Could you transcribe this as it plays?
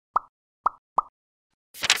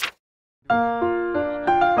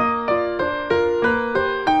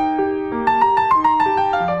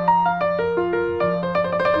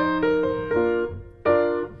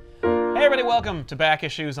Welcome to Back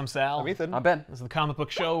Issues. I'm Sal. I'm Ethan. I'm Ben. This is the comic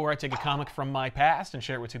book show where I take a comic from my past and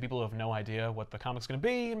share it with two people who have no idea what the comic's going to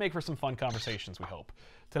be and make for some fun conversations, we hope.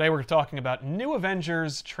 Today we're talking about New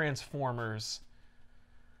Avengers Transformers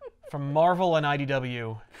from Marvel and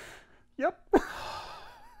IDW. Yep.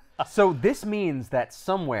 So this means that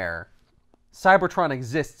somewhere Cybertron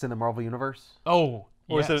exists in the Marvel Universe? Oh,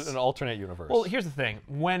 Or yes. is it an alternate universe? Well, here's the thing.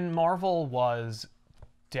 When Marvel was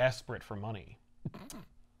desperate for money,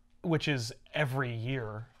 which is every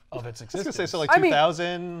year of its I was existence. going to say, so like I mean,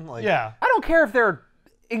 2000? Like, yeah. I don't care if they're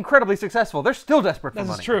incredibly successful. They're still desperate for This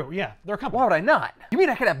money. is true, yeah. They're a company. Why would I not? You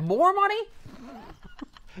mean I could have more money?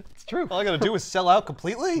 It's true. All I got to do is sell out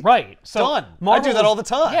completely? Right. So Done. Marvel I do that was- all the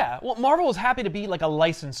time. Yeah. Well, Marvel was happy to be like a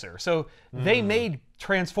licenser. So they made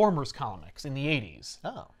Transformers comics in the 80s.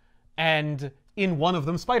 Oh. And in one of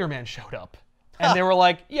them, Spider-Man showed up. And they were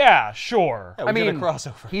like, yeah, sure. Yeah, we did a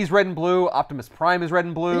crossover. He's red and blue. Optimus Prime is red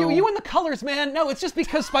and blue. You and the colors, man. No, it's just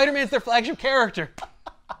because Spider-Man's their flagship character.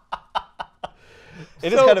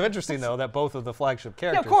 It is kind of interesting, though, that both of the flagship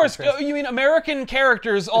Yeah, characters... of course. are You mean American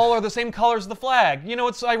characters all are the same colors as the flag. You know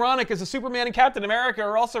what's ironic is that Superman and Captain America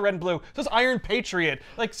are also red and blue. So is Iron Patriot.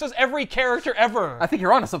 Like, so is every character ever. I think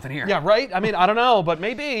you're onto something here. Yeah, right? I mean, I don't know, but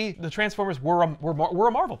maybe the Transformers were a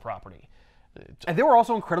Marvel property. And they were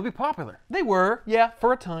also incredibly popular. They were, yeah,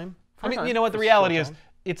 for a time. I mean, time. you know what? The For a reality short is, time.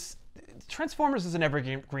 it's Transformers is an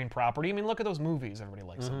evergreen property. I mean, look at those movies everybody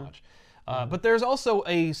likes so much. But there's also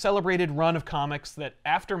a celebrated run of comics that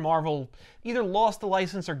after Marvel either lost the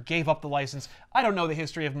license or gave up the license. I don't know the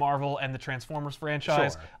history of Marvel and the Transformers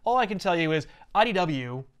franchise. Sure. All I can tell you is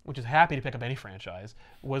IDW, which is happy to pick up any franchise,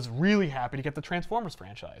 was really happy to get the Transformers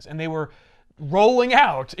franchise. And they were rolling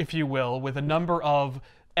out, if you will, with a number of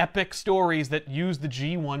epic stories that used the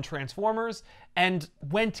G1 Transformers and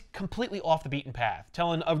went completely off the beaten path,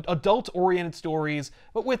 telling adult-oriented stories,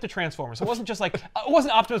 but with the Transformers. It wasn't just like, it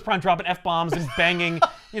wasn't Optimus Prime dropping F-bombs and banging,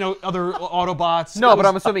 you know, other Autobots. No, but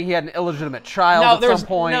I'm assuming he had an illegitimate child at some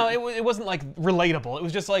point. No, it wasn't like relatable. It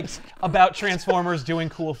was just like about Transformers doing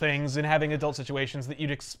cool things and having adult situations that you'd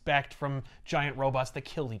expect from giant robots that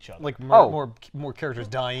kill each other. Like more characters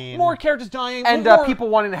dying. More characters dying. And more, people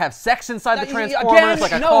wanting to have sex inside the Again, Transformers,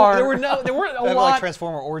 like a no, car. there weren't a lot. Like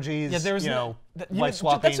Transformer orgies, Yeah, there was life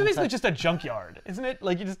swapping. That's basically just a junkyard, isn't it?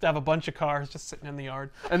 Like you just have a bunch of cars just sitting in the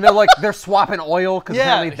yard. And they're swapping oil because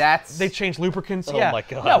apparently that's... They change lubricants. Oh yeah. my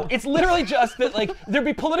God. No, it's literally just that like there'd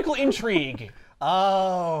be political intrigue.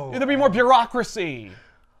 Oh. There'd be more bureaucracy.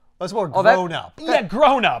 That's more that- grown up. Yeah,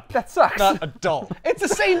 grown up. That sucks. Not adult. It's the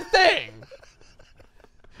same thing.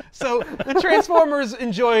 So the Transformers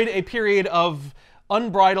enjoyed a period of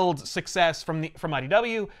unbridled success from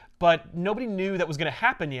IDW, but nobody knew that was going to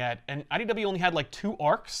happen yet. And IDW only had like 2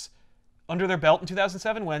 arcs under their belt in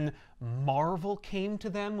 2007 when Marvel came to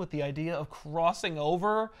them with the idea of crossing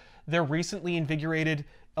over their recently invigorated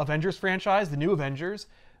Avengers franchise, the New Avengers,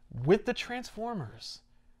 with the Transformers.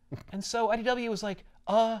 And so IDW was like,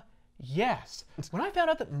 yes. When I found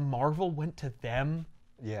out that Marvel went to them,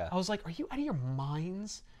 Yeah. I was like, are you out of your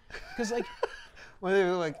minds? Because like, Well, they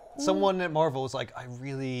were like, someone at Marvel was like, I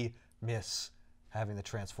really miss having the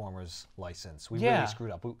Transformers license. We Yeah. really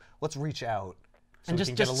screwed up. Let's reach out so And we just-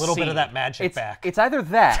 can get a just little bit see. of that magic back. It's either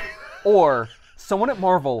that or someone at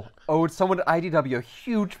Marvel owed someone at IDW a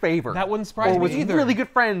huge favor. That wouldn't surprise or me was either. really good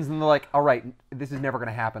friends, and they're like, all right, this is never going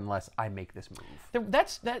to happen unless I make this move.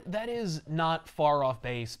 that is not far off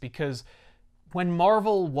base because when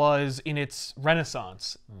Marvel was in its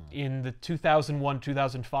renaissance in the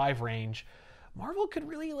 2001-2005 range, Marvel could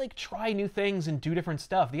really like try new things and do different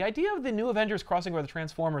stuff. The idea of the New Avengers crossing over the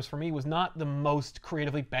Transformers for me was not the most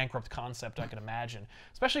creatively bankrupt concept I could imagine,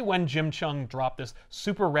 especially when Jim Chung dropped this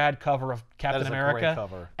super rad cover of Captain is a great America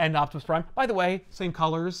cover. and Optimus Prime. By the way, same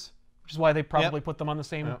colors, which is why they probably put them on the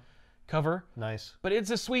same cover. Nice. But it's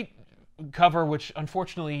a sweet cover, which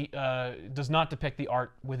unfortunately does not depict the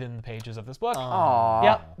art within the pages of this book. Aww.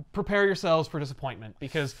 Yeah, prepare yourselves for disappointment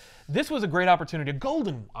because this was a great opportunity, a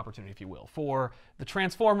golden opportunity, if you will, for the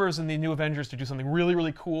Transformers and the New Avengers to do something really,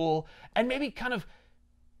 really cool and maybe kind of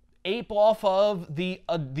ape off of the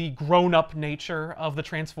grown-up nature of the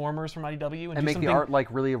Transformers from IDW and do make something, the art like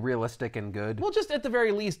really realistic and good. well, just at the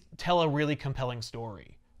very least, tell a really compelling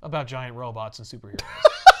story about giant robots and superheroes.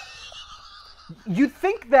 You'd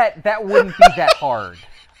think that wouldn't be that hard.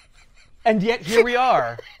 And yet here we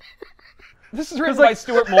are. This is written by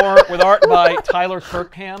Stuart Moore with art by Tyler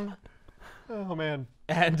Kirkham. Oh, man.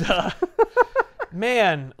 And,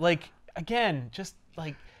 man, like, again, just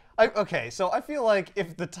like Okay, so I feel like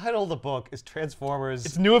if the title of the book is Transformers,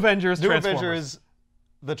 It's New Avengers, New Transformers. Avengers,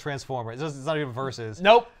 the Transformers. It's not even verses.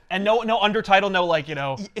 Nope. And no undertitle, no like,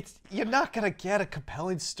 You're not gonna get a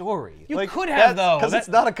compelling story. You could have, though. because it's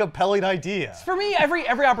not a compelling idea. For me, every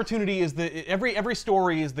opportunity is every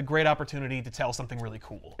story is the great opportunity to tell something really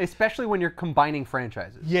cool. Especially when you're combining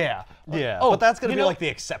franchises. Yeah. Yeah, Oh, but that's gonna you be know, like the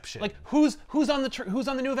exception. Like who's on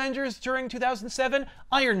the New Avengers during 2007?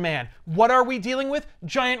 Iron Man. What are we dealing with?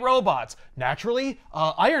 Giant robots. Naturally,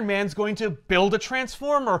 Iron Man's going to build a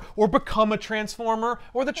transformer or become a transformer,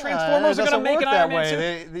 or the Transformers are going to make an Iron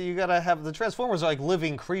Man suit. You gotta have the Transformers are like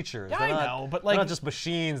living creatures. Yeah, They're I not, know, but they're like not just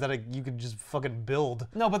machines that you could just fucking build.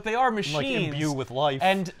 no, but they are machines. Like imbue with life.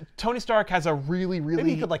 And Tony Stark has a really.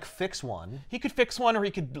 Maybe he could like fix one. He could fix one, or he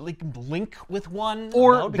could like link with one. That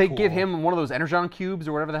Or would be they cool. give him one of those Energon cubes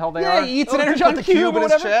or whatever the hell they yeah, are. he eats Oh, an he energon put the cube cube or in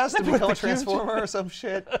his whatever. chest to Put become the a cube- Transformer or some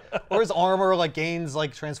shit. Or his armor like gains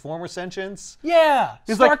like Transformer sentience. Yeah,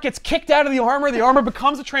 Stark like- gets kicked out of the armor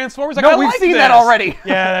becomes a Transformer. He's like, No, I we've like seen that this. already.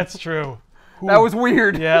 Yeah, that's true. That was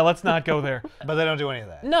weird. Yeah, let's not go there. But they don't do any of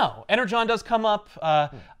that. No, Energon does come up.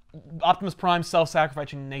 Optimus Prime's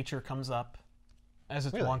self-sacrificing nature comes up, as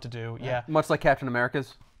it's wont to do. Yeah, Much like Captain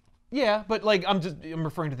America's. yeah, but like I'm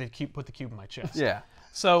referring to the cube. Put the cube in my chest. Yeah.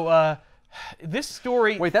 So this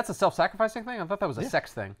story. Wait, that's a self-sacrificing thing? I thought that was a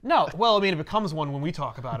sex thing. No, well, I mean, it becomes one when we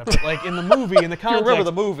talk about it. But like in the movie, in the context, remember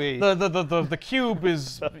the movie. the cube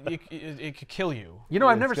is it could kill you. You know,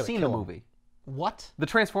 I've never gonna seen the kill him. movie. What? The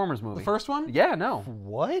Transformers movie. The first one? Yeah, no.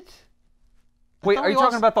 What? Wait, thought are we you talking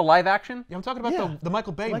also- about the live action? Yeah, I'm talking about Yeah. the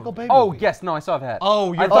Michael Bay Michael movie. Bay Oh, movie. yes, no, I saw that.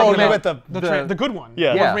 Oh, you're I thought talking you about meant the good one.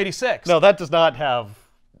 Yeah. The Yeah. one from '86. No, that does not have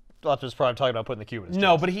Optimus Prime talking about putting the cube in his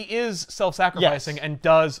No, chest. but he is self-sacrificing Yes. and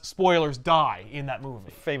does, spoilers, die in that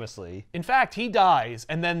movie. Famously. In fact, he dies,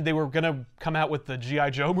 and then they were going to come out with the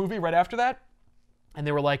G.I. Joe movie right after that, and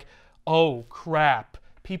they were like, oh, crap.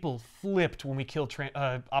 People flipped when we killed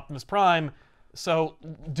Optimus Prime, so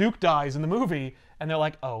Duke dies in the movie, and they're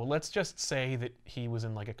like, oh, let's just say that he was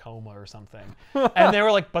in like a coma or something. And they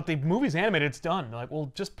were like, but the movie's animated, it's done. They're like,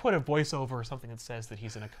 well, just put a voiceover or something that says that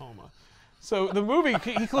he's in a coma. So the movie,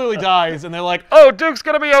 he clearly dies, and they're like, oh, Duke's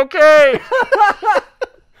gonna be okay.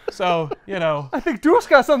 So, you know. I think Duke's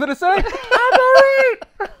got something to say. I'm all right.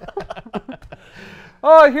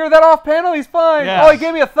 Oh, I hear that off panel? He's fine. Yeah. Oh, he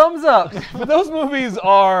gave me a thumbs up. But those movies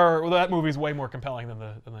are, well, that movie's way more compelling than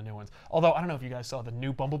the new ones. Although, I don't know if you guys saw the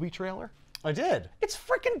new Bumblebee trailer. I did. It's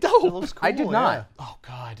freaking It dope. looks cool. I did not. Oh,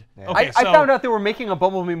 God. Yeah. Okay, I so found out they were making a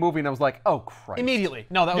Bumblebee movie, and I was like, oh, Christ. immediately.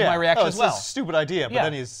 No, that was Yeah. my reaction it's as well. a stupid idea, but Yeah.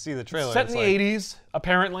 then you see the trailer. Set it's in the like, 80s,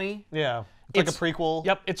 apparently. Yeah. It's like a prequel.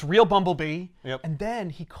 Yep, it's real Bumblebee. Yep. And then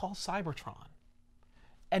he calls Cybertron.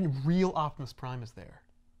 And real Optimus Prime is there.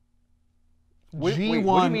 Wait, G1,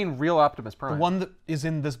 what do you mean real Optimus Prime? the one that is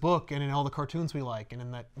in this book and in all the cartoons we like and in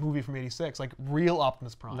that movie from '86, like real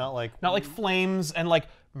Optimus Prime. Not like Flames and like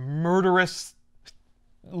murderous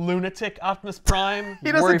lunatic Optimus Prime.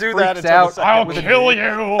 He Where doesn't he do that freaks until out. the second I'll movie. kill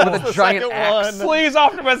you with a The giant second axe. one. Please,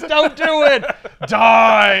 Optimus, don't do it.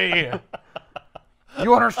 Die.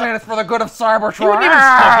 You understand it's for the good of Cybertron. He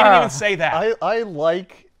didn't even say that. I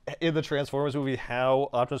like in the Transformers movie how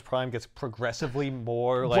Optimus Prime gets progressively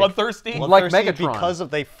more like Bloodthirsty? Like bloodthirsty Megatron. because of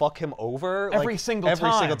they fuck him over Every like, single every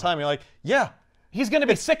time. single time. You're like, yeah, He's gonna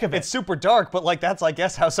be sick of it. it's super dark, but like that's I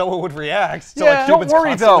guess how someone would react to Yeah. like Don't humans worry,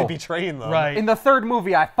 constantly though. betraying them. Right. In the third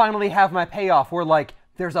movie, I finally have my payoff where, like,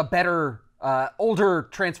 there's a better, older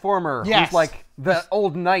Transformer Yes. who's like the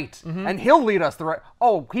old knight, and he'll lead us the right.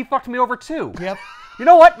 Oh, he fucked me over too. Yep. You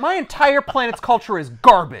know what? My entire planet's culture is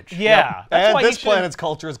garbage. Yeah. That's And why this he should- planet's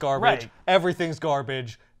culture is garbage. Right. Everything's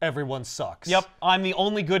garbage. Everyone sucks. Yep. I'm the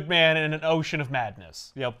only good man in an ocean of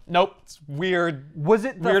madness. Yep. Nope. It's weird. Was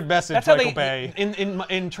it the, Weird message, That's how Michael they Bay.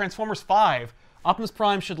 in Transformers 5, Optimus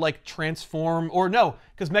Prime should like transform, or no,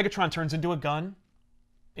 because Megatron turns into a gun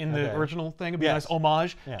in the Okay. original thing. It'd be a Yes. nice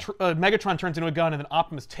homage. Yeah. Megatron turns into a gun, and then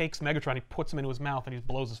Optimus takes Megatron, he puts him into his mouth, and he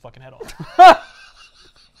blows his fucking head off.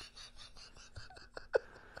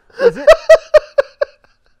 Was it?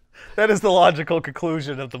 That is the logical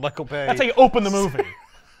conclusion of the Michael Bay. That's how you open the movie.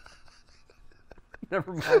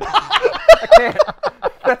 Never mind. I can't.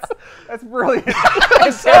 That's brilliant.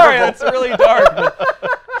 I'm sorry, that's really dark. But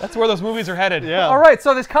that's where those movies are headed. Yeah. All right,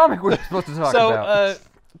 so this comic we're supposed to talk So, about.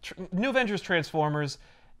 New Avengers Transformers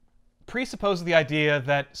presupposes the idea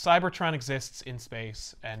that Cybertron exists in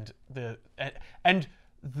space, and the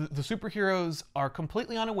superheroes are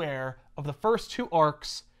completely unaware of the first two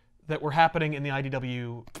arcs that were happening in the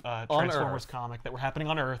IDW Transformers Earth. comic that were happening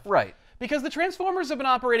on Earth. Right. Because the Transformers have been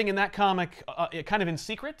operating in that comic kind of in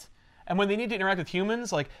secret, And when they need to interact with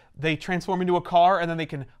humans, like they transform into a car, and then they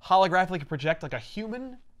can holographically project like a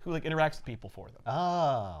human who like interacts with people for them.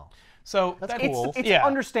 Oh. So That's that- cool. It's Yeah.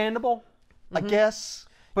 understandable, I guess.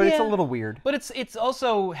 but it's a Yeah. little weird. But it's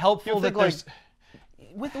also helpful You that think, like- there's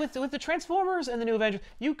with the Transformers and the New Avengers,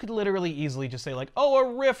 you could literally easily just say like, oh,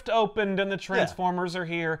 a rift opened and the Transformers are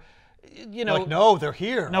here. You know, Like, no, they're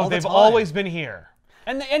here. no, all the they've time. always been here.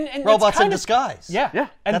 And it's robots in kinda- disguise. Yeah, Yeah.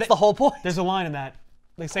 And That's the whole point. There's a line in that.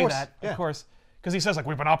 They say course, that, yeah. of course, because he says like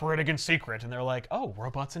we've been operating in secret, and they're like, oh,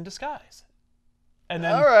 robots in disguise. And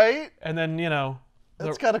then, All right. and then you know,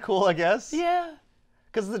 That's kind of cool, I guess. yeah.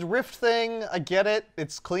 Because the Rift thing, I get it.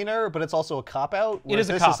 It's cleaner, but it's also a cop-out. It is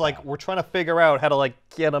a This cop-out. is like, we're trying to figure out how to, like,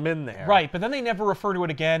 get them in there. Right, but then they never refer to it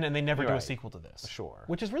again, and they never do a Right. sequel to this. Sure.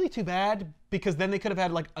 Which is really too bad, because then they could have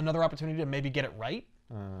had like another opportunity to maybe get it right.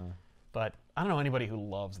 But I don't know anybody who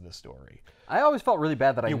loves this story. I always felt really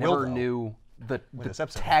bad that I You will, never though, knew the this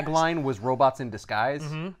episode tagline was robots in disguise.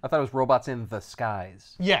 I thought it was robots in the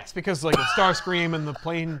skies. Yes, because like the Starscream and the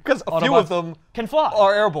plane, Because a few of them can fly.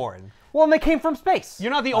 are airborne. Well, and they came from space.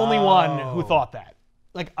 You're not the only one who thought that.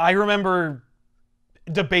 Like I remember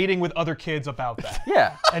debating with other kids about that.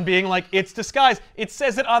 Yeah. And being like, it's disguise. It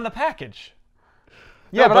says it on the package.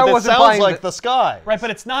 Yeah, but I it wasn't sounds buying like the sky. Right, but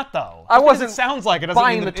it's not though. I Just because wasn't it sounds like it doesn't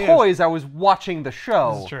buying mean the that it is. toys. I was watching the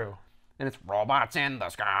show. It's true. And it's robots in the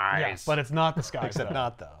skies. Yes, but it's not disguise. Except though.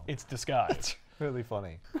 not, though. It's disguise. Really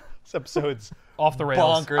funny. This episode's Off the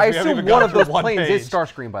rails. bonkers. I We haven't assume even one gone of through those one planes page. is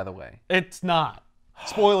Starscream, by the way. It's not.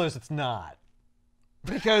 Spoilers, it's not.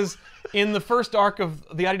 Because in the first arc of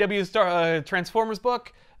the IDW Transformers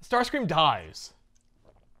book, Starscream dies.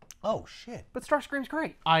 Oh, shit. But Starscream's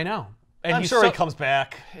great. I know. And I'm he's sure so- he comes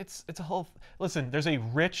back. It's a whole. Listen, there's a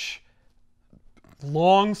rich,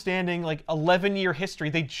 long-standing, like 11-year history.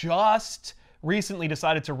 They just recently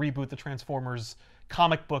decided to reboot the Transformers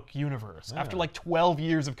comic book universe after like 12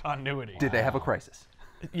 years of continuity. Did they have a crisis?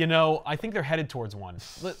 You know, I think they're headed towards one.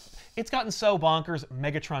 It's gotten so bonkers.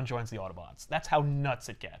 Megatron joins the Autobots. That's how nuts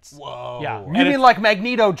it gets. Whoa. Yeah. You And mean it's- like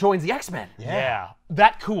Magneto joins the X-Men? Yeah,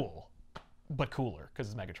 that cool, but cooler because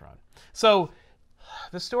it's Megatron. So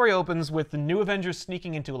the story opens with the New Avengers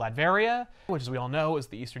sneaking into Latveria, which, as we all know, is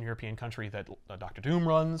the Eastern European country that Doctor Doom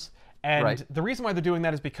runs. And Right. the reason why they're doing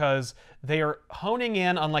that is because they are honing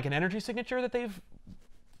in on like an energy signature that they've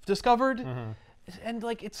discovered, and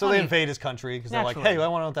like it's So funny. they invade his country because they're like, Naturally. hey, I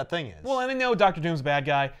want to know what that thing is. Well, and they know Doctor Doom's a bad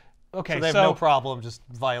guy. Okay, so they have no problem just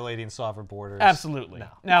violating sovereign borders. Absolutely. No.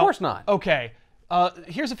 Now, Of course not. Okay,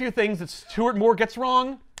 here's a few things that Stuart Moore gets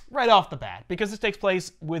wrong right off the bat, because this takes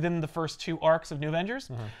place within the first 2 arcs of New Avengers.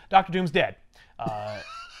 Doctor Doom's dead.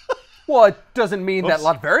 Well, it doesn't mean that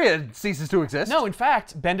Latveria ceases to exist. No, in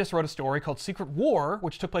fact, Bendis wrote a story called Secret War,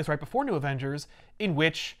 which took place right before New Avengers, in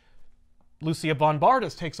which Lucia von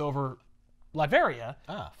Bardas takes over Latveria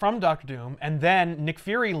from Doctor Doom, and then Nick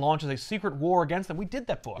Fury launches a secret war against them. We did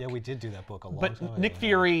that book. Yeah, we did do that book a long But time ago. Nick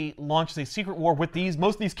Fury launches a secret war with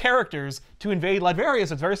most of these characters to invade Latveria,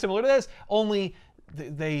 so it's very similar to this, only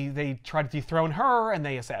they try to dethrone her, and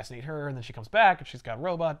they assassinate her, and then she comes back, and she's got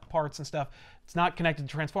robot parts and stuff. It's not connected to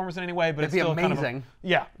Transformers in any way, but That'd it's be still kind of amazing.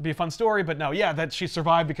 yeah, it'd be a fun story, but no, yeah, that she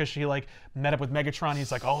survived because she like met up with Megatron. He's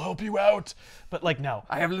like, I'll help you out, but like no,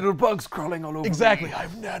 I have little bugs crawling all over exactly, me. I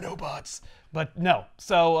have nanobots, but no.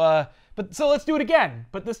 So so let's do it again,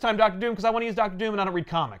 but this time Doctor Doom, because I want to use Doctor Doom and I don't read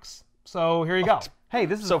comics. So here you go. Hey,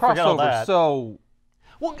 this is So a forget all crossover, that. so...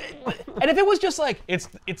 Well, and if it was just like they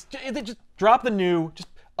just drop the new just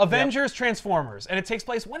Avengers Transformers, and it takes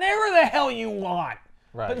place whenever the hell you want.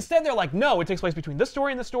 Right. But instead they're like, no, it takes place between this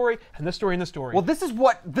story and this story and this story and this story. Well, this is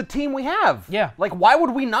what the team we have. Yeah. Like, why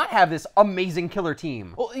would we not have this amazing killer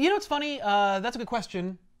team? Well, you know what's funny? That's a good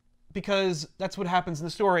question, because that's what happens in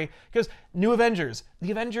the story. Because New Avengers,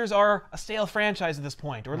 the Avengers are a stale franchise at this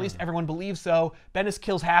point, or at least everyone believes so. Bendis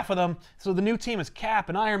kills half of them, so the new team is Cap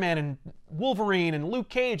and Iron Man and Wolverine and Luke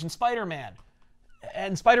Cage and Spider-Man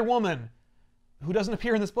and Spider-Woman, who doesn't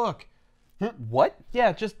appear in this book. What?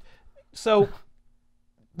 Yeah, just so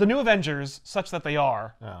the New Avengers, such that they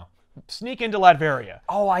are, Oh. sneak into Latveria.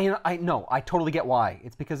 Oh, I know. I totally get why.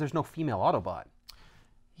 It's because there's no female Autobot.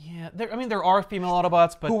 Yeah, there are female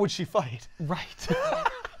Autobots, but Who would she fight? right.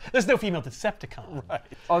 There's no female Decepticon. Right.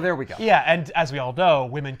 Oh, there we go. Yeah, and as we all know,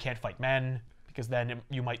 women can't fight men, because then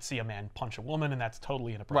you might see a man punch a woman, and that's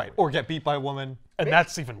totally inappropriate. Right. Or get beat by a woman. And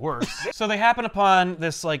that's even worse. So they happen upon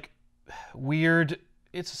this like weird.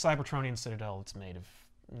 It's a Cybertronian citadel. It's made of,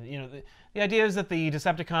 the idea is that the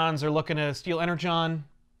Decepticons are looking to steal energon.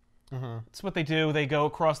 It's what they do. They go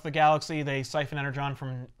across the galaxy. They siphon energon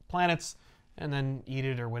from planets, and then eat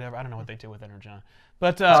it or whatever. I don't know what they do with Energon.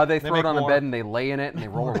 But They throw it make on the more. bed and they lay in it and they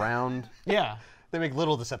roll around. yeah. They make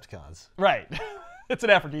little Decepticons. Right. It's an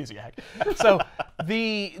aphrodisiac. So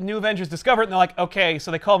the New Avengers discover it, and they're like, okay, so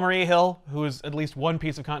they call Maria Hill, who is at least one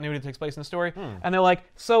piece of continuity that takes place in the story, and they're like,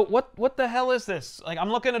 so what the hell is this? Like, I'm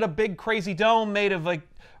looking at a big crazy dome made of like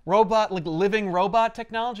living robot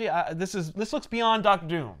technology. This looks beyond Doctor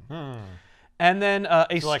Doom. And then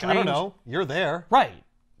You're like, I don't know. You're there. Right.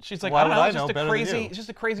 She's like, Why I don't would know, I it's just know a better than crazy, you? it's just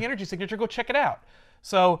a crazy energy signature. Go check it out.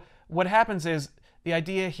 So what happens is the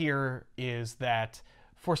idea here is that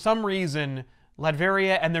for some reason,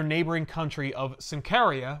 Latveria and their neighboring country of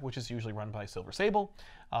Symkaria, which is usually run by Silver Sable,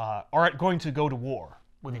 are going to go to war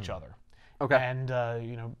with each other. Okay. And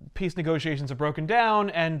peace negotiations have broken down,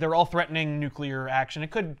 and they're all threatening nuclear action. It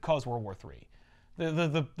could cause World War III.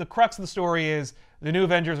 The crux of the story is the New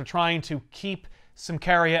Avengers are trying to keep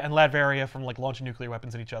Symkaria and Latveria from like launching nuclear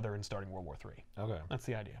weapons at each other and starting World War III. Okay. That's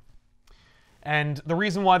the idea. And the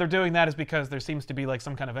reason why they're doing that is because there seems to be like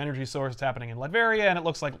some kind of energy source that's happening in Latveria, and it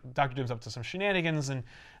looks like Doctor Doom's up to some shenanigans. And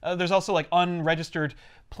there's also like unregistered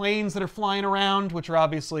planes that are flying around, which are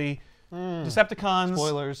obviously Decepticons.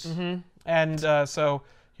 Spoilers. And so,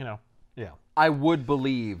 Yeah. I would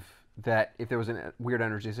believe that if there was a weird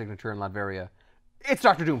energy signature in Latveria, it's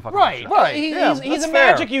Doctor Doom fucking right, shit. Right, He's yeah, a that's fair.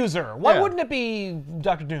 magic user. Why Yeah. wouldn't it be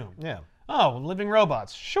Doctor Doom? Yeah. Oh, living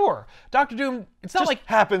robots. Sure, Doctor Doom. It's not Just like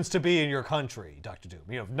happens to be in your country, Doctor Doom.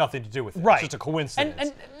 You have nothing to do with it. right. It's just a coincidence.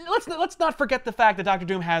 And let's not forget the fact that Doctor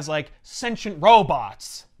Doom has like sentient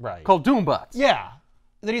robots. right. Called Doombots. Yeah,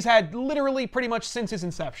 that he's had literally pretty much since his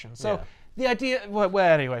inception. So Yeah. the idea. Well,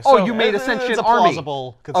 anyway. Oh, so, you made a it's sentient a army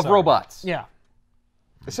plausible of concern. robots. Yeah,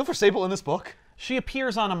 Is Silver Sable in this book? she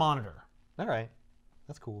appears on a monitor. All right.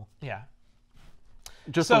 That's cool. Yeah.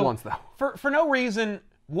 Just So the once, though. for no reason,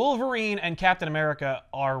 Wolverine and Captain America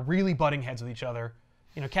are really butting heads with each other.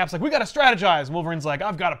 Cap's like, we gotta strategize. And Wolverine's like,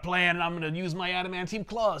 I've got a plan, and I'm gonna use my adamantine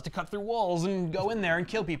claws to cut through walls and go in there and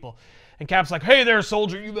kill people. And Cap's like, hey there,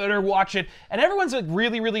 soldier, you better watch it. And everyone's like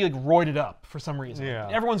really, really like roided up for some reason. Yeah.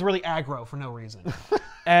 Everyone's really aggro for no reason.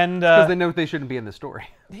 And Because they know they shouldn't be in the story.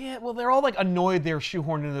 yeah, well, they're all like annoyed they're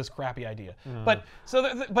shoehorned into this crappy idea. But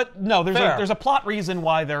no, Fair. there's a plot reason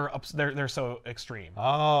why they're so extreme.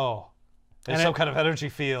 Oh. There's And some it- kind of energy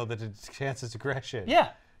field that enhances aggression. Yeah,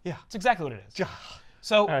 Yeah. it's exactly what it is.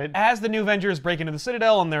 So right. as the New Avengers break into the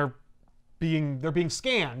Citadel and they're being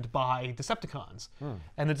scanned by Decepticons,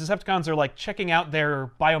 and the Decepticons are like checking out their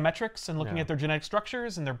biometrics and looking at their genetic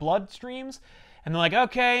structures and their blood streams, and they're like,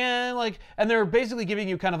 okay, and they're basically giving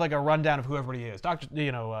you kind of like a rundown of who everybody is.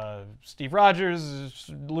 Steve Rogers,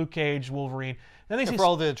 Luke Cage, Wolverine. Then they see For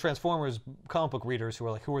all the Transformers comic book readers who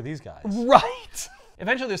are like, who are these guys? right.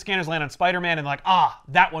 Eventually, the scanners land on Spider-Man and like,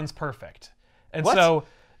 that one's perfect. And What? so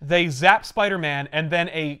they zap Spider-Man, and then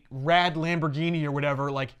a rad Lamborghini or whatever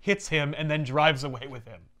like hits him and then drives away with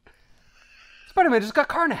him. Spider-Man just got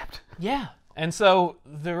carnapped. Yeah. And so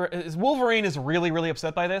Wolverine is really, really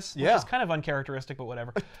upset by this, which Yeah. is kind of uncharacteristic, but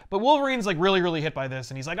whatever. But Wolverine's like really, really hit by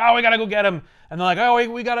this, and he's like, "Oh, we gotta go get him." And they're like, "Oh,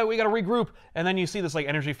 we gotta regroup." And then you see this like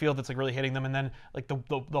energy field that's like really hitting them, and then like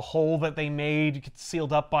the hole that they made gets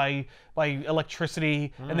sealed up by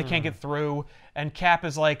electricity, and they can't get through. And Cap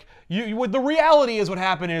is like, the reality is what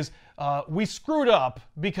happened is we screwed up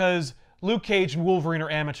because Luke Cage and Wolverine are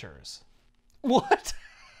amateurs, What?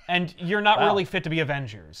 and you're not Wow. really fit to be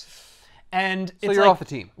Avengers. And So it's you're like, off the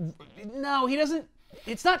team. no, he doesn't.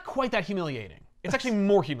 It's not quite that humiliating. It's actually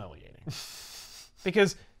more humiliating.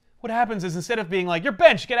 Because what happens is instead of being like, you're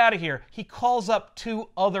benched, get out of here, he calls up 2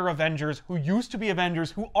 other Avengers who used to be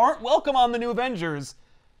Avengers who aren't welcome on the New Avengers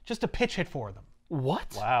just to pitch hit for them.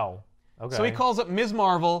 What? Wow. Okay. So he calls up Ms.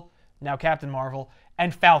 Marvel, now Captain Marvel,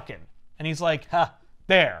 and Falcon. And he's like,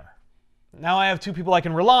 there. Now I have 2 people I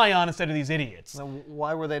can rely on instead of these idiots. Now,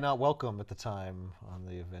 why were they not welcome at the time on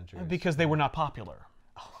the Avengers? Because they were not popular.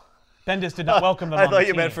 Bendis did not welcome them I on the thought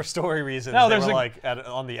you meant team. for story reasons. No, they there's were a- like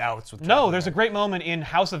on the outs with No, Captain there's a America. great moment in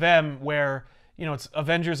House of M where, it's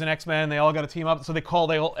Avengers and X-Men, they all got to team up, so they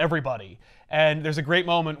call everybody. And there's a great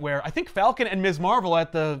moment where I think Falcon and Ms. Marvel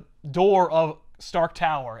at the door of Stark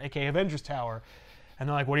Tower, aka Avengers Tower, and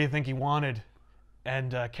they're like, what do you think he wanted?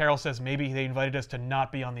 And Carol says, maybe they invited us to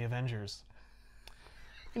not be on the Avengers.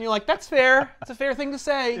 And you're like, that's fair. It's a fair thing to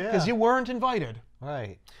say, because Yeah. you weren't invited.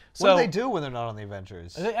 Right. So- What do they do when they're not on the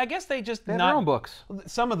Avengers? I guess they just They have not their own books.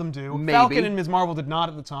 Some of them do. Maybe. Falcon and Ms. Marvel did not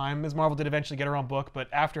at the time. Ms. Marvel did eventually get her own book, but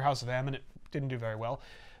after House of M, and it didn't do very well.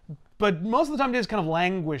 But most of the time, they just kind of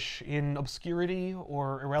languish in obscurity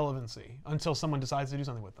or irrelevancy until someone decides to do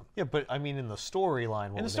something with them. Yeah, but I mean, in the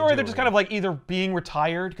storyline, In the story, they're just kind of like either being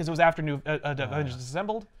retired because it was after Avengers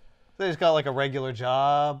Assembled. They just got like a regular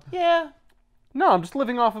job. Yeah. No, I'm just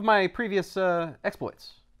living off of my previous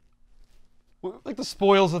exploits. Like the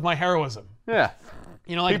spoils of my heroism. Yeah.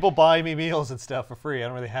 You know, like People buy me meals and stuff for free. I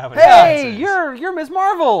don't really have any. Hey, expenses. you're Ms.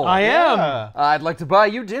 Marvel. I am. Yeah. I'd like to buy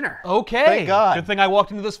you dinner. Okay. Thank God. Good thing I walked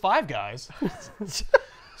into this Five Guys.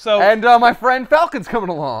 So. And my friend Falcon's coming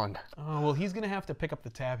along. Oh, well, he's going to have to pick up the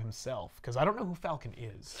tab himself, because I don't know who Falcon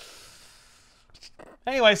is.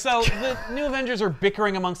 Anyway, so the New Avengers are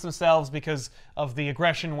bickering amongst themselves because of the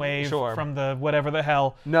aggression wave from the whatever the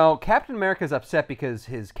hell. No, Captain America's upset because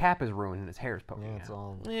his cap is ruined and his hair is poking Yeah, out. it's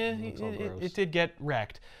all. Yeah, it's all gross. it did get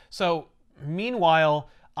wrecked. So, meanwhile,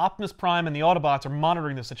 Optimus Prime and the Autobots are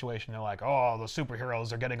monitoring the situation. They're like, oh, the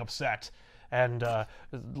superheroes are getting upset. And,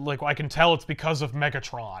 like, I can tell it's because of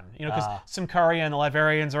Megatron. You know, because Symkaria and the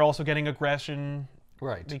Latvians are also getting aggression.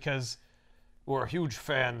 Right. Because... We're huge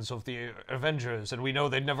fans of the Avengers, and we know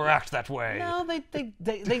they'd never act that way. No, they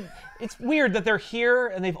it's weird that they're here,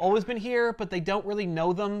 and they've always been here, but they don't really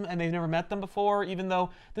know them, and they've never met them before, even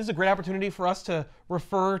though this is a great opportunity for us to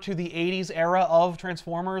refer to the 80s era of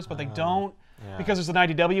Transformers, but they don't, because there's an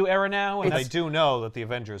IDW era now. And But they do know that the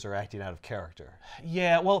Avengers are acting out of character.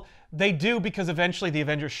 Yeah, well, they do because eventually the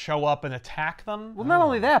Avengers show up and attack them. Well, not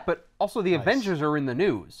only that, but also the Avengers are in the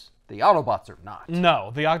news. The Autobots are not.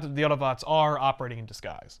 No, the Autobots are operating in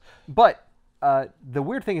disguise. But the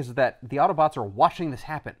weird thing is that the Autobots are watching this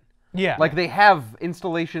happen. Yeah. Like they have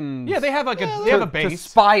installations. Yeah, they have like they have a to base.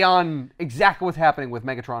 spy on exactly what's happening with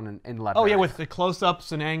Megatron and Latveria. Oh yeah, with the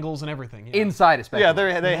close-ups and angles and everything. Yeah. inside especially.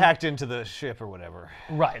 Yeah, they hacked into the ship or whatever.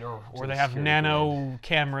 Right, or they have nano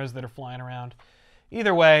cameras that are flying around.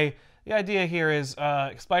 Either way, the idea here is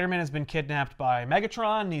Spider-Man has been kidnapped by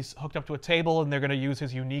Megatron, and he's hooked up to a table, and they're going to use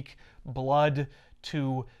his unique blood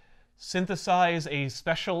to synthesize a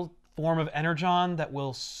special form of energon that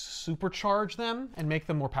will supercharge them and make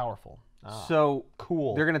them more powerful. So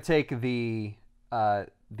Cool. they're gonna take the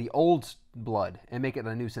old blood and make it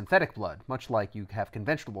a new synthetic blood, much like you have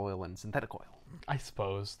conventional oil and synthetic oil. I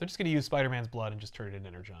suppose. They're just going to use Spider-Man's blood and just turn it into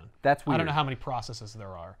energon. That's weird. I don't know how many processes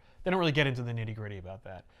there are. They don't really get into the nitty-gritty about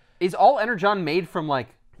that. Is all energon made from like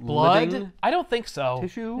Blood? living? I don't think so.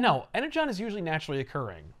 Tissue? No, energon is usually naturally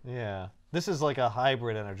occurring. Yeah. This is like a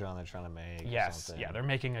hybrid energon they're trying to make. Yes, Or something. yeah, they're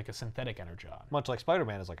making like a synthetic energon. Much like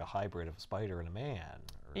Spider-Man is like a hybrid of a spider and a man.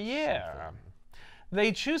 Or Yeah. something.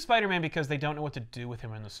 They choose Spider-Man because they don't know what to do with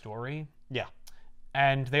him in the story. Yeah.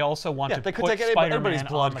 And they also want Yeah, to they could put take Spider-Man everybody's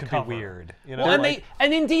blood on the could cover. be weird. You know? Well, and like,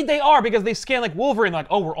 indeed they are, because they scan like Wolverine, like,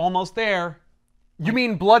 oh, we're almost there. You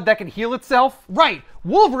mean blood that can heal itself? Right,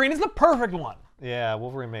 Wolverine is the perfect one. yeah,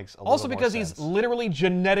 Wolverine makes a Also little more because sense. he's literally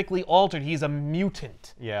genetically altered. He's a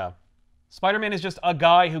mutant. Yeah. Spider-Man is just a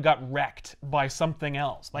guy who got wrecked by something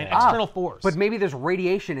else, by an external force. But maybe there's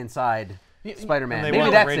radiation inside Spider-Man. And they Maybe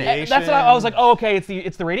want that's radiation. it. That's what I was like, oh, okay,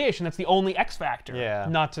 it's the radiation. That's the only X factor. Yeah.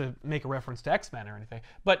 Not to make a reference to X-Men or anything,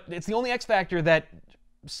 but it's the only X factor that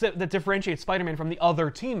differentiates Spider-Man from the other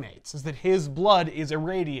teammates, is that his blood is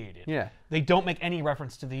irradiated. Yeah. They don't make any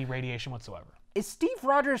reference to the radiation whatsoever. Is Steve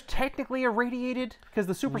Rogers technically irradiated? Because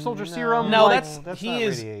the super soldier serum. No, like, that's not he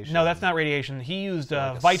is. radiation. No, that's not radiation. He used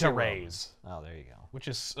like a Vita serum. rays, Oh, there you go. which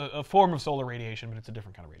is a form of solar radiation, but it's a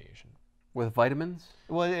different kind of radiation. with vitamins.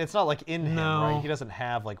 Well, it's not like in him, No. right? He doesn't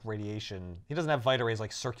have like radiation. He doesn't have Vita rays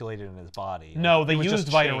like circulated in his body. No, they It was used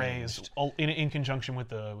just Vita changed. rays in conjunction with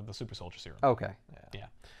the super soldier serum. Okay. Yeah,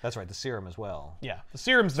 That's right, the serum as well. yeah. The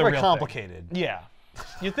serum's the Very real complicated. thing. Yeah,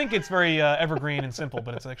 you think it's very evergreen and simple,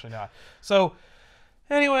 but it's actually not. So.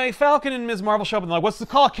 Anyway, Falcon and Ms. Marvel show up and they're like, "What's the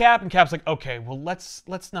call, Cap?" And Cap's like, "Okay, well let's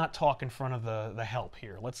not talk in front of the help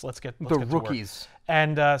here. Let's get The to work." rookies.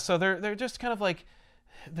 And so they're just kind of like,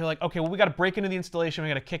 they're like, "Okay, well we got to break into the installation. We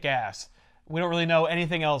got to kick ass. We don't really know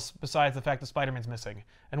anything else besides the fact that Spider-Man's missing."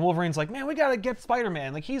 And Wolverine's like, "Man, we got to get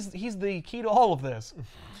Spider-Man. Like he's the key to all of this."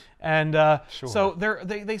 And so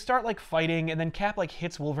they start like fighting, and then Cap like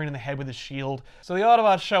hits Wolverine in the head with his shield. So the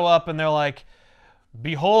Autobots show up and they're like,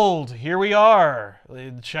 "Behold, here we are.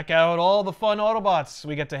 Check out all the fun Autobots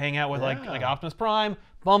we get to hang out with, like Optimus Prime,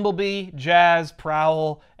 Bumblebee, Jazz,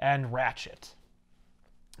 Prowl, and Ratchet."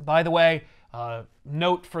 By the way,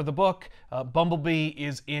 note for the book, Bumblebee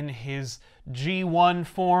is in his G1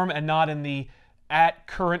 form and not in the at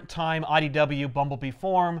current time IDW Bumblebee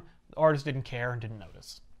form. The artist didn't care and didn't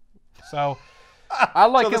notice. So, I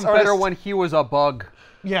like this him better artist- when he was a bug.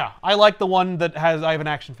 yeah, I like the one that I have an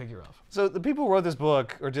action figure of. So the people who wrote this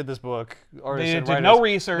book, or did this book, artists They and did writers, no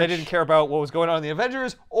research. They didn't care about what was going on in the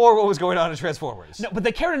Avengers or what was going on in Transformers. No, but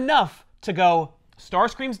they cared enough to go,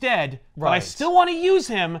 Starscream's dead, but I Right. still want to use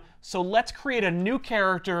him, so let's create a new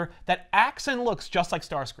character that acts and looks just like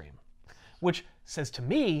Starscream. Which says to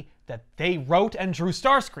me that they wrote and drew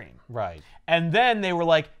Starscream. Right. And then they were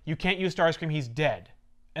like, you can't use Starscream, he's dead.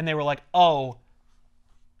 And they were like, oh,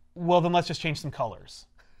 well then let's just change some colors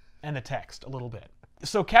and the text a little bit.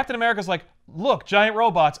 So Captain America's like, look, giant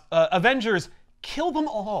robots, Avengers, kill them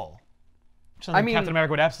all. Which I mean, Captain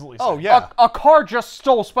America would absolutely say. Oh, yeah. A car just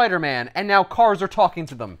stole Spider-Man, and now cars are talking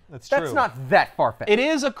to them. That's That's true. not that far-fetched. It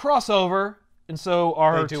is a crossover, and so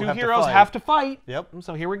our They do two have to heroes fight. have to fight. Yep.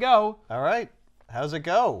 So here we go. All right. How's it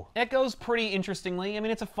go? It goes pretty interestingly. I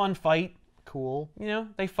mean, it's a fun fight. Cool. You know,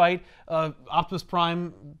 they fight. Optimus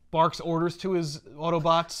Prime barks orders to his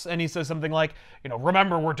Autobots, and he says something like, you know,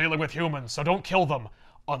 remember, we're dealing with humans, so don't kill them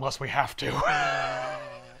unless we have to.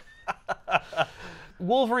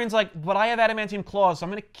 Wolverine's like, but I have adamantium claws, so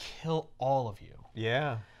I'm going to kill all of you.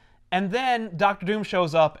 Yeah. And then Doctor Doom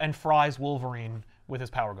shows up and fries Wolverine with his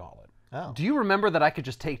power gauntlet. Oh. Do you remember that I could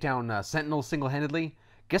just take down Sentinels single-handedly?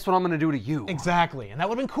 Guess what I'm going to do to you? Exactly, and that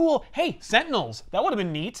would have been cool. Hey, Sentinels, that would have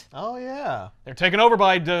been neat. Oh, yeah. They're taken over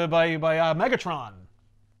by Megatron.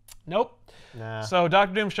 Nope. Nah. So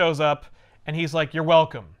Doctor Doom shows up, and he's like, you're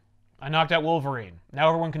welcome. I knocked out Wolverine. Now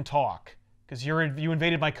everyone can talk, because you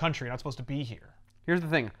invaded my country. You're not supposed to be here. Here's the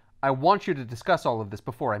thing. I want you to discuss all of this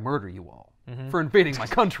before I murder you all for invading my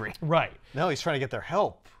country. Right. No, he's trying to get their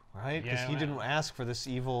help, right? Because Yeah, he well. didn't ask for this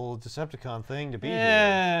evil Decepticon thing to be here.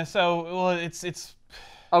 Yeah, so, well, it's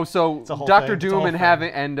Oh, so a whole Doctor thing. It's a Doom whole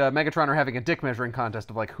and Megatron are having a dick measuring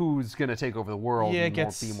contest of like who's gonna take over the world yeah, it and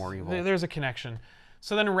gets, be more evil. There's a connection.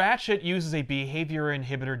 So then Ratchet uses a behavior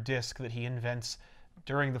inhibitor disc that he invents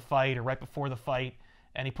during the fight or right before the fight,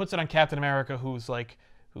 and he puts it on Captain America, who's like,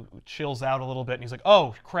 who chills out a little bit, and he's like,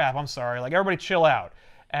 oh, crap, I'm sorry. Like, everybody chill out.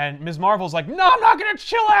 And Ms. Marvel's like, no, I'm not going to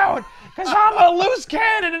chill out, because I'm a loose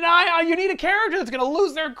cannon, and you need a character that's going to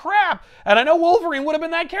lose their crap. And I know Wolverine would have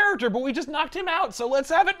been that character, but we just knocked him out, so let's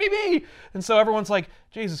have it be me. And so everyone's like,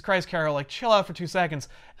 Jesus Christ, Carol, like, chill out for 2 seconds.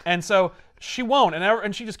 And so she won't,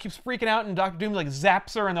 and she just keeps freaking out, and Dr. Doom, like,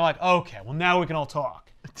 zaps her, and they're like, okay, well, now we can all talk.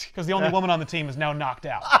 Because the only woman on the team is now knocked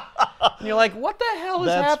out. And you're like, what the hell is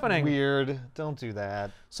That's happening? weird. Don't do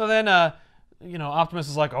that. So then, you know, Optimus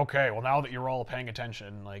is like, okay, well, now that you're all paying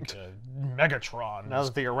attention, like, Megatron. Now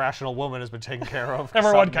that the irrational woman has been taken care of,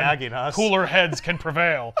 Everyone stop nagging us. cooler heads can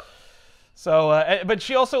prevail. So, but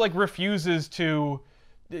she also, like, refuses to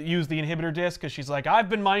use the inhibitor disc because she's like, I've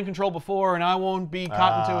been mind controlled before and I won't be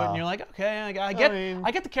caught into it. And you're like, okay, I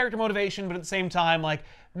get the character motivation, but at the same time, like,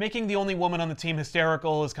 making the only woman on the team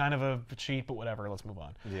hysterical is kind of a cheat, but whatever, let's move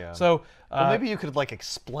on. Yeah. So, well, maybe you could, like,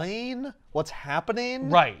 explain what's happening.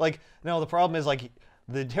 Right. Like, no, the problem is, like,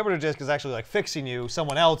 the inhibitor disc is actually, like, fixing you.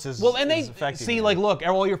 Someone else is well, and they affecting see, you. like, look,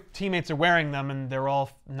 all your teammates are wearing them and they're all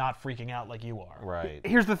not freaking out like you are. Right.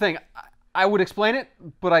 Here's the thing. I would explain it,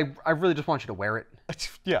 but I really just want you to wear it.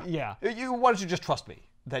 Yeah. Yeah. Why don't you just trust me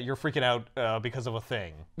that you're freaking out because of a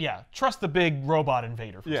thing? Yeah, trust the big robot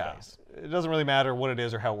invader from Yeah. space. It doesn't really matter what it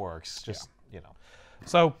is or how it works. Just, you know.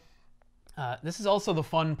 So, this is also the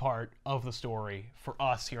fun part of the story for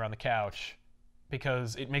us here on the couch,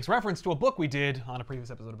 because it makes reference to a book we did on a previous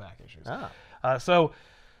episode of Back Issues. So,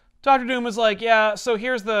 Dr. Doom is like, yeah, so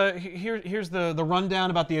here's the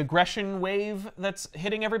rundown about the aggression wave that's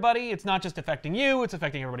hitting everybody. It's not just affecting you, it's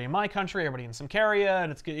affecting everybody in my country, everybody in Symkaria,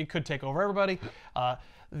 and it could take over everybody.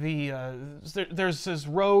 There's this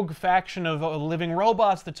rogue faction of living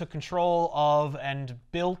robots that took control of and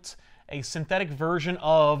built a synthetic version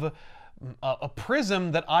of a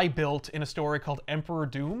prism that I built in a story called Emperor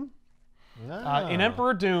Doom. In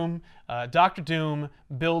Emperor Doom, Dr. Doom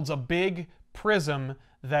builds a big prism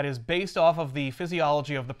that is based off of the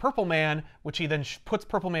physiology of the Purple Man, which he then puts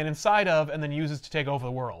Purple Man inside of and then uses to take over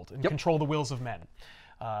the world and control the wills of men.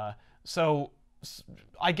 So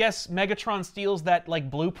I guess Megatron steals that,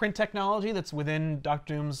 like, blueprint technology that's within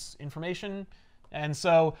Dr. Doom's information, and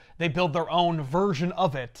so they build their own version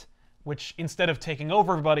of it, which instead of taking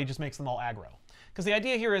over everybody just makes them all aggro. Because the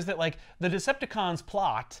idea here is that, like, the Decepticons'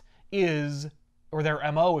 plot is, or their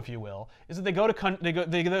MO, if you will, is that they go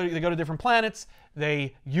to different planets,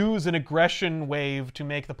 they use an aggression wave to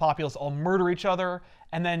make the populace all murder each other,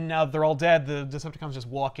 and then now they're all dead, the Decepticons just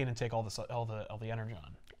walk in and take all the energy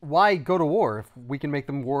on. Why go to war if we can make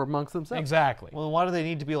them war amongst themselves? Exactly. Well, why do they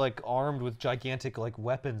need to be, like, armed with gigantic, like,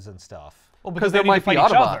 weapons and stuff? Well, because they there need to might be fight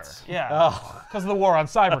each other. Autobots. Yeah. Oh. Because of the war on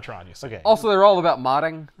Cybertron, you see. Okay. Also, they're all about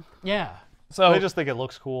modding. Yeah. So They just think it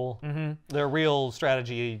looks cool. Their real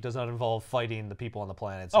strategy does not involve fighting the people on the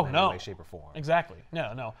planets in any way, shape, or form. Exactly. No. I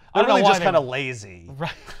They're don't know really why just they- kind of lazy.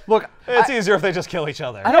 Right. Look, It's easier if they just kill each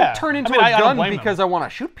other. I don't Yeah. turn I into mean, a I don't gun blame them. because I want to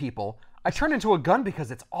shoot people. I turn into a gun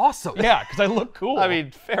because it's awesome. Yeah, because I look cool. I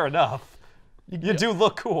mean, fair enough. You do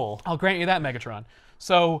look cool. I'll grant you that, Megatron.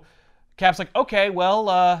 So Cap's like, okay,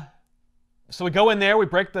 well, so we go in there, we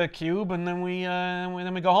break the cube, and then we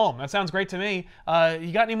go home. That sounds great to me.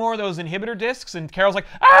 You got any more of those inhibitor discs? And Carol's like,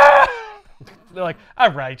 ah! They're like,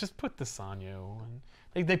 all right, just put this on you.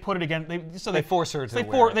 And they put it again. They force her to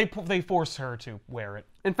wear it. They force her to wear it.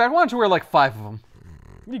 In fact, why don't you wear like 5 of them?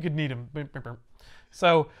 You could need them.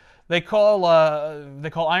 So they call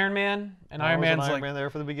Iron Man, and Iron Man's Iron like, Man there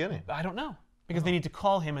for the beginning. I don't know, because they need to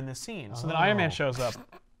call him in this scene. So then Iron Man shows up.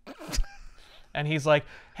 And he's like,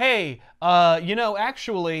 hey,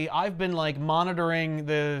 actually, I've been like monitoring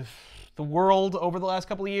the world over the last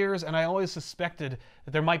couple of years, and I always suspected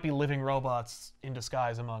that there might be living robots in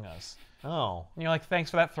disguise among us. Oh. And you're like,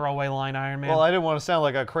 thanks for that throwaway line, Iron Man. Well, I didn't want to sound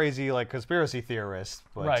like a crazy conspiracy theorist,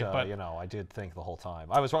 but, Right, I did think the whole time.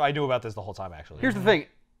 I knew about this the whole time, actually. Here's the thing.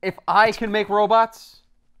 If I can make robots,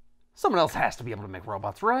 someone else has to be able to make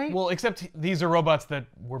robots, right? Well, except these are robots that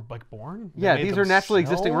were like born. Yeah, these are naturally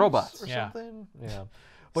existing robots. Or Yeah. something? Yeah.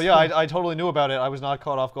 But yeah, I totally knew about it. I was not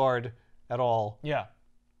caught off guard at all. Yeah.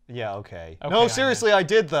 Yeah, okay. Okay, No, seriously, I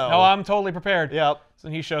did, though. No, I'm totally prepared. Yep. So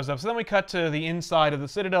he shows up. So then we cut to the inside of the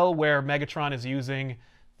Citadel, where Megatron is using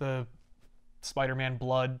the Spider-Man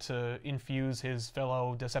blood to infuse his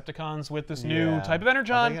fellow Decepticons with this new Yeah. type of Are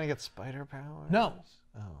energon. they going to get spider powers? No.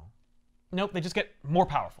 Oh. Nope, they just get more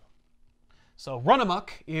powerful. So Runamuck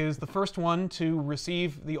is the first one to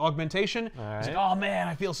receive the augmentation. He's like, oh man,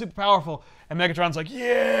 I feel super powerful. And Megatron's like,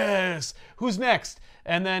 yes! Who's next?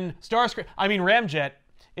 And then Ramjet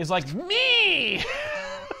is like, me!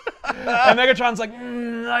 And Megatron's like,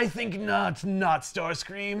 I think not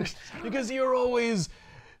Starscream, because you're always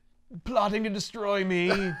plotting to destroy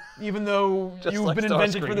me, even though you've like been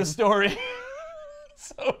invented for this story.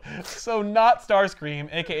 So not Starscream,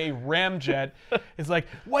 aka Ramjet, is like,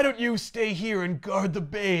 why don't you stay here and guard the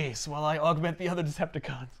base while I augment the other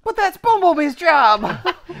Decepticons? But that's Bumblebee's job!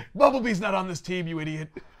 Bumblebee's not on this team, you idiot.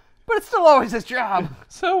 But it's still always his job.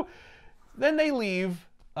 So then they leave,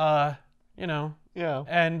 Yeah.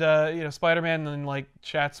 and Spider-Man then like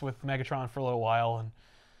chats with Megatron for a little while, and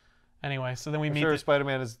anyway, so then we meet. Sure,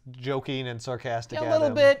 Spider-Man is joking and sarcastic. A at little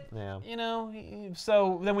him. bit. Yeah.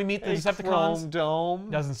 So then we meet the Decepticons. Chrome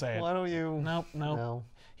Dome. Doesn't say it. Why don't you? Nope. No.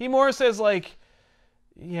 He more says like,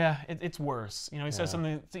 yeah, it's worse. He says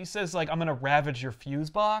something. He says like, I'm gonna ravage your fuse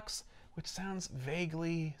box, which sounds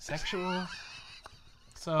vaguely sexual.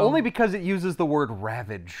 So Only because it uses the word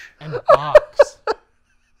ravage. and box.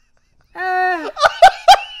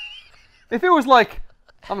 If it was like,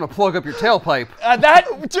 I'm gonna plug up your tailpipe.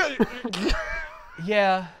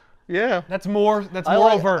 Yeah, Yeah. that's more I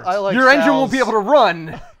overt. I like Your engine won't be Sal's- able to run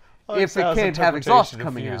I like if it Sal's can't have exhaust interpretation of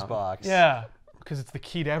coming fuse out. box. Yeah, because it's the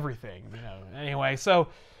key to everything. Anyway, so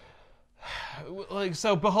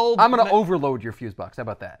behold. I'm gonna overload your fuse box. How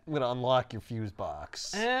about that? I'm gonna unlock your fuse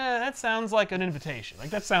box. That sounds like an invitation.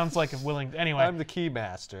 Like that sounds like a willing. Anyway, I'm the key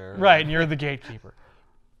master. right, and you're the gatekeeper.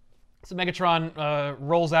 So Megatron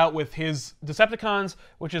rolls out with his Decepticons,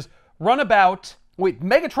 which is runabout. Wait,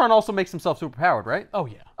 Megatron also makes himself superpowered, right? Oh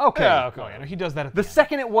yeah. Okay. Yeah, okay. Oh yeah. He does that at The the end.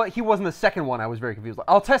 second he wasn't the second one, I was very confused. Like,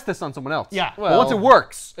 I'll test this on someone else. Yeah. But once it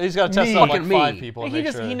works, He's got to test me. on like Fucking 5 me. people. And He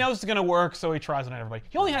make sure. knows it's gonna work, so he tries it on everybody.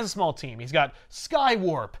 He only has a small team. He's got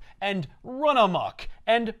Skywarp and Runamuck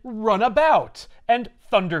and Runabout and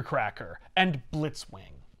Thundercracker and Blitzwing.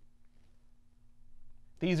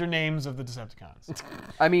 These are names of the Decepticons.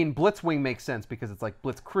 I mean, Blitzwing makes sense because it's like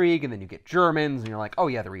Blitzkrieg, and then you get Germans, and you're like, oh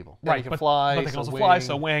yeah, they're evil. Right, you can fly, but they can so also fly, wing.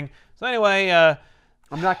 so wing. So anyway,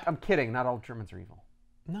 I'm kidding. Not all Germans are evil.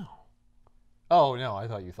 no. Oh no, I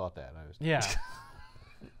thought you thought that. Yeah.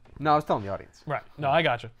 No, I was telling the audience. Right. No, I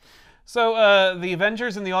gotcha. So the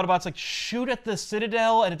Avengers and the Autobots like shoot at the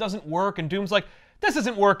Citadel, and it doesn't work, and Doom's like, this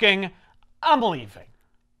isn't working. I'm leaving.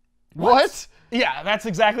 What? Yeah, that's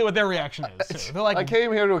exactly what their reaction is. Too. They're like, I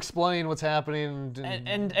came here to explain what's happening.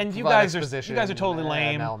 and you provide guys are exposition, totally and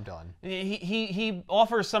lame. Now I'm done. He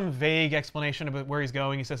offers some vague explanation about where he's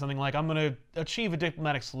going. He says something like, I'm going to achieve a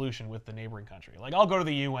diplomatic solution with the neighboring country. Like, I'll go to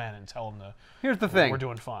the UN and tell them Here's the thing. we're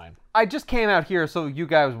doing fine. I just came out here so you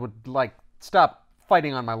guys would like stop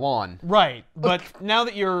fighting on my lawn. Right, but now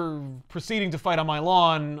that you're proceeding to fight on my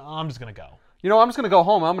lawn, I'm just going to go. You know, I'm just gonna go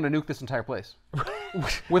home. I'm gonna nuke this entire place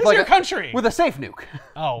with It's your country. with a safe nuke.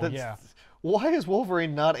 Oh, yeah. Why is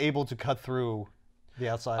Wolverine not able to cut through the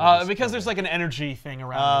outside? of this Because there's building? like an energy thing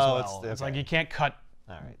around Oh, as well. It's okay. like you can't cut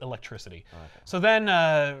right. electricity. So then,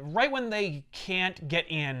 right when they can't get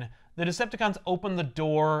in, the Decepticons open the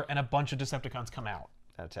door and a bunch of Decepticons come out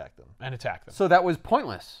And attack them. and attack them. So that was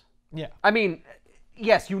pointless. Yeah. I mean,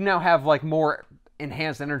 yes, you now have like more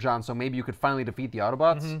enhanced energon, so maybe you could finally defeat the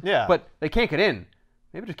Autobots. Yeah. But they can't get in.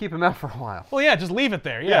 Maybe just keep him out for a while. Well, yeah, just leave it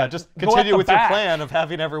there. Yeah, just go out continue the with your back. plan of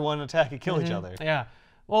having everyone attack and kill each other. Yeah.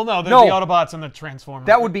 Well, no, No. the Autobots and the Transformers.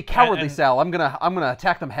 That would be cowardly, and- Sal. I'm gonna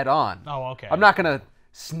attack them head on. Oh, okay. I'm not gonna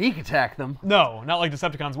sneak attack them. No, not like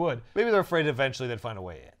Decepticons would. Maybe they're afraid eventually they'd find a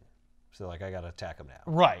way in. So like, I gotta attack them now.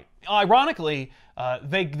 Right. Ironically,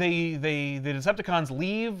 the Decepticons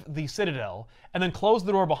leave the Citadel and then close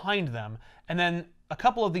the door behind them, and then a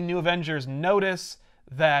couple of the new Avengers notice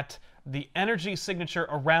that the energy signature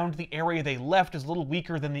around the area they left is a little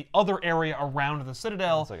weaker than the other area around the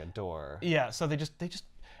Citadel. It's like a door. Yeah, so they just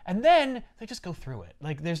and then they just go through it.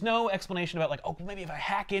 Like, there's no explanation about, like, oh, maybe if I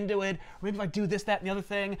hack into it, or maybe if I do this, that, and the other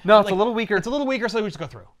thing. No, it's Like, a little weaker. It's a little weaker, so we just go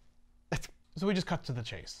through. So we just cut to the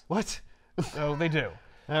chase. What? So they do.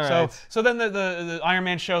 All right. So then the Iron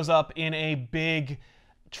Man shows up in a big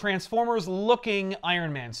Transformers-looking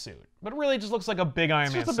Iron Man suit, but it really just looks like a big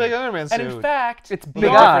Iron Man just a suit. big Iron Man And in suit. fact, It's the big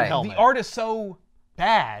art- eye. helmet. The art is so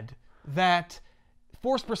bad that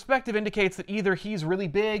forced perspective indicates that either he's really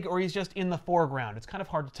big or he's just in the foreground. It's kind of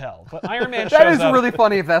hard to tell. But Iron Man shows That is up. really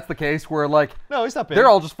funny if that's the case, where like No, he's not big. they're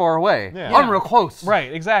all just far away. Yeah. I'm real close.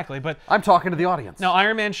 Right, exactly. But I'm talking to the audience. now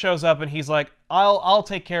Iron Man shows up and he's like, I'll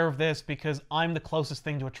take care of this because I'm the closest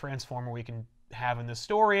thing to a Transformer we can have in this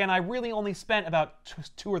story, and I really only spent about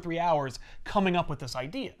 2 or 3 hours coming up with this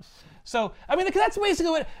idea. So, I mean, that's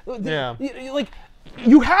basically what. Yeah. Like,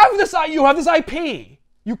 you have this IP.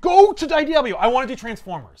 You go to IDW. I want to do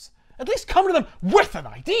Transformers. At least come to them with an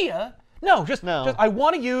idea. No, just I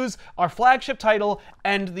want to use our flagship title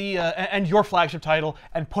and and your flagship title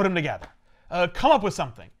and put them together. Come up with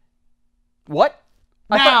something. What?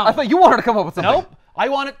 Now. I thought you wanted to come up with something. Nope. I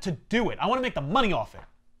want it to do it. I want to make the money off it.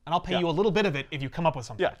 And I'll pay you a little bit of it if you come up with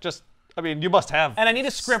something. Yeah, just, I mean, you must have. And I need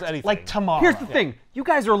a script anything. like tomorrow. Here's the thing. You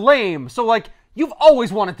guys are lame. So like, you've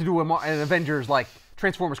always wanted to do an Avengers like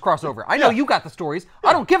Transformers crossover. I know you got the stories.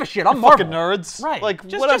 I don't give a shit. I'm Marvel. Fucking nerds. Right. Like,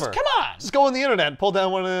 Just whatever. come on. Just go on the internet and pull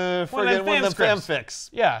down one of One of them them scripts. fanfics.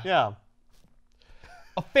 Yeah. Yeah.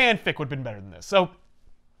 A fanfic would have been better than this. So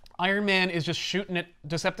Iron Man is just shooting at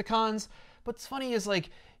Decepticons. But what's funny is like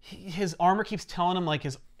his armor keeps telling him like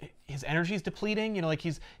his energy is depleting. You know, like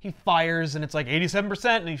he fires and it's like 87%,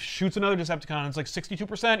 and he shoots another Decepticon and it's like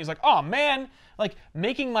 62%. He's like, oh man, like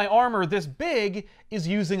making my armor this big is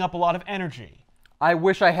using up a lot of energy. I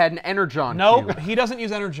wish I had an Energon. Nope, cube. he doesn't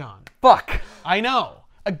use Energon. Fuck. I know.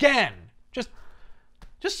 Again, just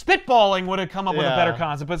spitballing would have come up with a better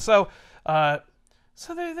concept. But so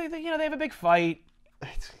they have a big fight,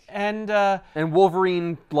 and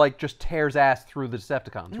Wolverine like just tears ass through the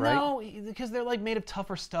Decepticons, right? no, because they're like made of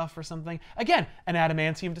tougher stuff or something. Again, an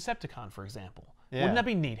adamantium Decepticon, for example. Yeah. Wouldn't that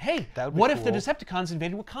be neat? Hey, That would be what if the cool. Decepticons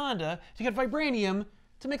invaded Wakanda to get vibranium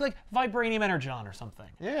to make like vibranium Energon or something?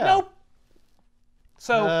 Yeah. Nope.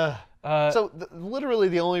 So. Literally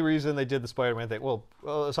the only reason they did the Spider-Man thing, well,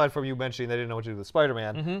 aside from you mentioning they didn't know what to do with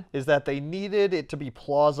Spider-Man, is that they needed it to be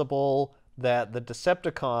plausible that the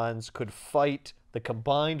Decepticons could fight the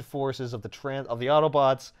combined forces of the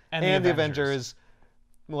Autobots and the Avengers,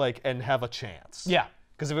 like, and have a chance. Yeah.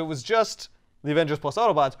 Because if it was just the Avengers plus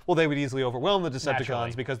Autobots, well, they would easily overwhelm the Decepticons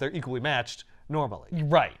Naturally. because they're equally matched normally.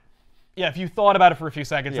 Right. Yeah, if you thought about it for a few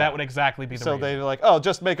seconds, that would exactly be the So reason. they're like, oh,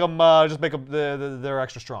 just make them they're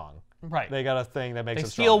extra strong. Right. They got a thing that makes They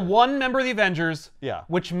them steal stronger. one member of the Avengers, Yeah.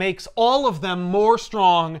 which makes all of them more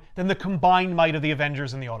strong than the combined might of the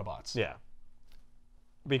Avengers and the Autobots. Yeah.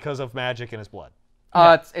 Because of magic in his blood.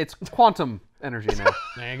 It's quantum energy now.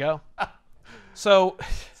 There you go. So,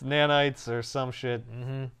 It's nanites or some shit.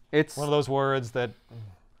 It's One of those words that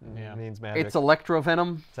yeah. means magic. it's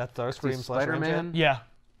Electrovenom. Is that Starscream / Spider-Man. Ramjet? Yeah.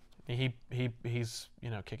 He's,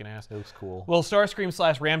 kicking ass. It looks cool. Well, Starscream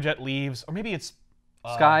 / Ramjet leaves, or maybe it's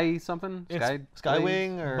Sky something. it's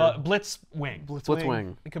Skywing or Blitzwing.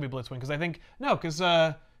 Blitzwing. It could be Blitzwing, because I think, no, because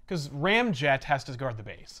Ramjet has to guard the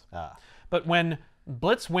base. Ah. But when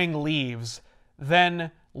Blitzwing leaves, then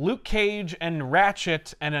Luke Cage and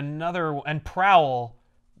Ratchet and Prowl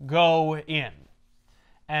go in.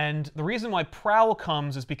 And the reason why Prowl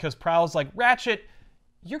comes is because Prowl's like, Ratchet,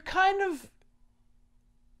 you're kind of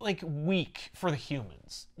like weak for the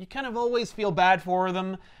humans. You kind of always feel bad for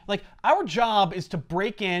them. Like, our job is to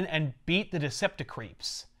break in and beat the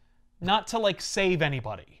Decepticreeps, not to like save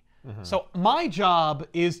anybody. So my job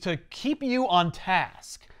is to keep you on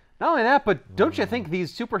task. Not only that, but don't you think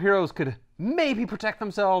these superheroes could maybe protect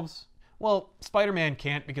themselves? Well, Spider-Man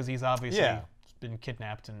can't because he's obviously Yeah. been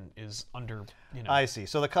kidnapped and is under, I see.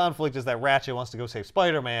 So the conflict is that Ratchet wants to go save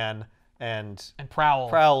Spider-Man, and and Prowl.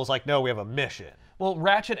 Prowl's like, no, we have a mission. Well,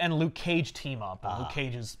 Ratchet and Luke Cage team up, and Luke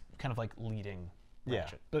Cage is kind of like leading Yeah.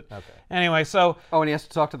 Ratchet. But Okay. anyway, so Oh, and he has to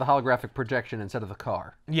talk to the holographic projection instead of the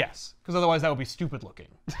car. yes, because otherwise that would be stupid looking.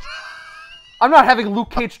 I'm not having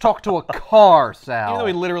Luke Cage talk to a car, Sal. Even though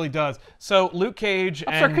he literally does. So Luke Cage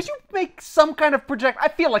and Sorry, could you make some kind of project? I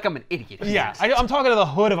feel like I'm an idiot. yeah, I'm talking to the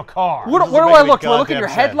hood of a car. What do doesn't I make any look? Do I look at your goddamn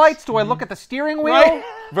sense. headlights? Do I look at the steering wheel? Right?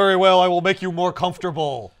 Very well, I will make you more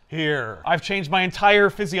comfortable here. I've changed my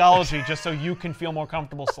entire physiology just so you can feel more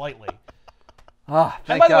comfortable slightly. Ah, And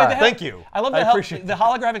thank by the way, God. they have- Thank you. I love I the appreciate the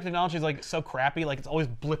holographic technology is like so crappy, like it's always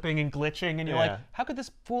blipping and glitching, and you're Yeah. like, how could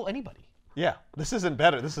this fool anybody? Yeah, this isn't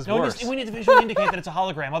better. This is No, worse. we need to visually indicate that it's a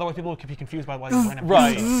hologram, otherwise people could be confused by why he's wearing a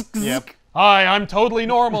Right. Yep. Hi, I'm totally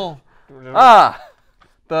normal. Ah,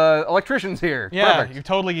 the electrician's here. Yeah, Perfect. you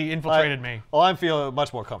totally infiltrated me. Well, I'm feeling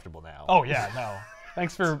much more comfortable now. Oh yeah, no.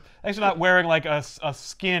 Thanks for not wearing like a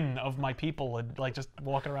skin of my people and like just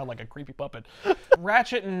walking around like a creepy puppet.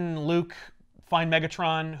 Ratchet and Luke find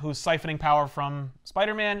Megatron, who's siphoning power from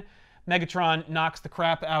Spider-Man. Megatron knocks the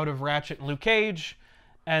crap out of Ratchet and Luke Cage,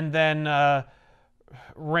 and then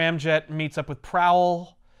Ramjet meets up with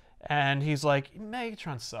Prowl, and he's like,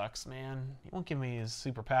 Megatron sucks, man. He won't give me his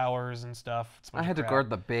superpowers and stuff. It's a bunch I of had to crap." guard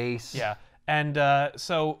the base. Yeah, and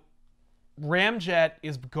so Ramjet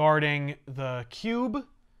is guarding the cube.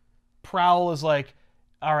 Prowl is like,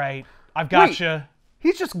 all right, I've got Wait. you.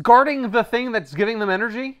 He's just guarding the thing that's giving them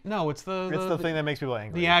energy? No, it's the It's the thing that makes people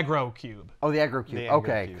angry. the aggro cube. Oh, the aggro cube. The aggro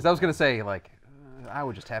Okay, cube, because I was going to say, like, I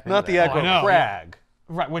would just tap into Not the that. aggro I know. crag.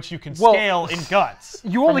 Right, which you can Well, scale in guts.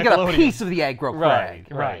 You only from get a Nickelodeon. piece of the aggro crag.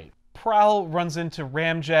 Right. Prowl runs into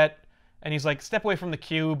Ramjet, and he's like, step away from the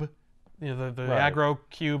cube, you know, the Right. aggro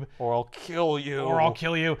cube, Or I'll kill you. or I'll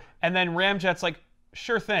kill you. And then Ramjet's like,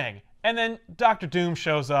 sure thing. And then Dr. Doom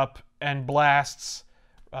shows up and blasts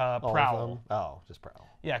All of Prowl. them? Oh, just Prowl.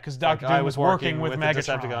 Yeah, because Dr. I Doom was was working with the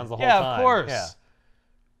Megatron. Decepticons the whole yeah, time. of course. Yeah.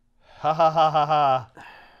 Ha ha ha ha ha.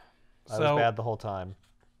 I So- was bad the whole time.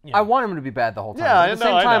 Yeah. I want him to be bad the whole time. Yeah, But I at the know,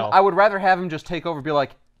 same I time, know. I would rather have him just take over and be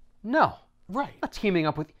like, no, Right. I'm not teaming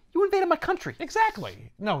up with you. You invaded my country.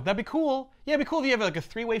 Exactly. No, that'd be cool. Yeah, it'd be cool if you have like a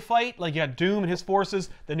three-way fight. Like you got Doom and his forces,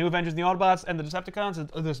 the New Avengers and the Autobots, and the Decepticons.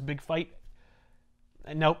 And this big fight.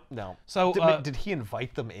 Nope. No. So, Did he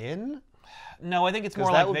invite them in? no, I think it's more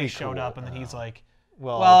 'Cause that like would they be showed cool. up, and then he's like,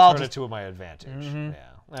 Well, Well, I'll I'll turn just- it to my advantage.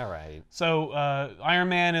 Yeah. All right. so Iron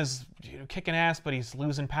Man is kicking ass, but he's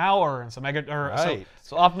losing power, and so Right.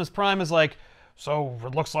 so Optimus Prime is like, so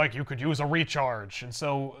it looks like you could use a recharge, and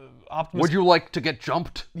so Optimus. Would you like to get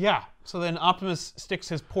jumped? Yeah. So then Optimus sticks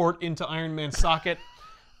his port into Iron Man's socket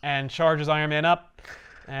and charges Iron Man up.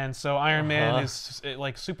 And so Iron Man is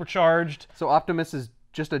like supercharged. So Optimus is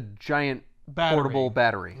just a giant Battery. portable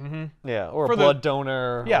battery. Yeah, or For a the- blood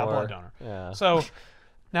donor. Yeah, or, blood donor. Yeah. So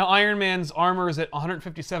now Iron Man's armor is at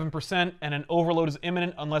 157%, and an overload is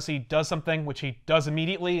imminent unless he does something, which he does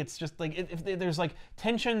immediately. It's just like if there's like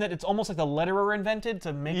tension that it's almost like the letterer invented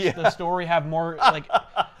to make the story have more like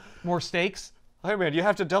more stakes. Iron Man, you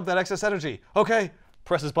have to dump that excess energy. Okay.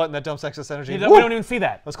 Press this button that dumps excess energy. We Woo! don't even see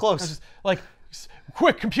that. That's close. It's just like,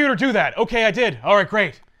 quick, computer, do that. Okay, I did. All right,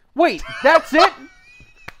 great. Wait, that's it?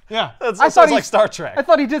 Yeah. That I sounds thought like he- Star Trek. I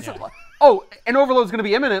thought he did something. Oh, an overload's going to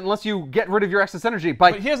be imminent unless you get rid of your excess energy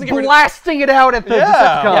by But he doesn't get rid of- blasting it out at the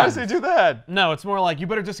yeah, Decepticons. why does he do that? No, it's more like you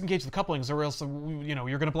better disengage the couplings or else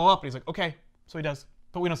you're gonna blow up. And he's like, okay, so he does,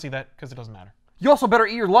 but we don't see that because it doesn't matter. You also better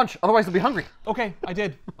eat your lunch, otherwise you'll be hungry. Okay, I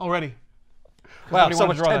did already. Wow, nobody so wanted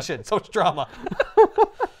much to draw that. tension, so much drama.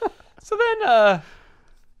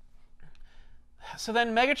 So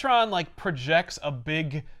then Megatron like projects a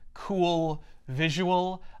big cool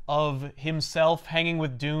visual of himself hanging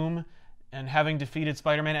with Doom and having defeated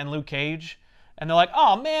Spider-Man and Luke Cage, and they're like,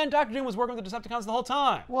 oh man, Dr. Doom was working with the Decepticons the whole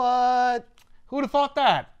time. What? Who would have thought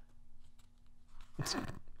that?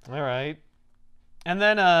 All right. And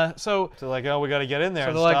then so So like, oh, we got to get in there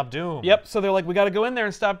and they're like, stop Doom. Yep. So they're like, we got to go in there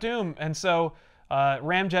and stop Doom. And so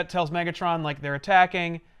Ramjet tells Megatron like they're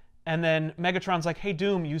attacking, and then Megatron's like, hey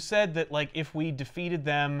Doom, you said that like if we defeated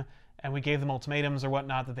them and we gave them ultimatums or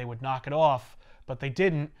whatnot that they would knock it off, but they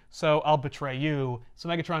didn't. So I'll betray you. So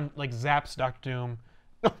Megatron like zaps Dr. Doom,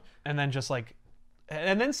 and then just like,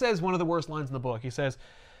 and then says one of the worst lines in the book. He says,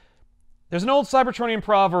 there's an old Cybertronian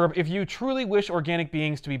proverb, if you truly wish organic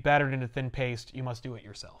beings to be battered into thin paste, you must do it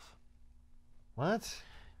yourself. What?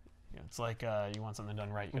 It's like you want something done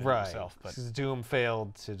right, you gotta do Right. it yourself. But Because Doom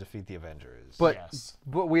failed to defeat the Avengers. But yes.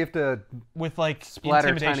 but we have to With like splatter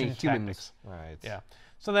intimidation tiny humans. tactics. right. Yeah.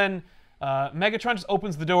 So then Megatron just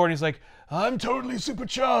opens the door and he's like, I'm totally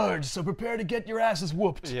supercharged, so prepare to get your asses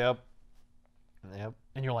whooped. Yep. Yep.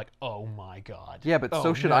 And you're like, oh my god. Yeah, but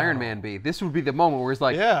so should Iron Man be. This would be the moment where he's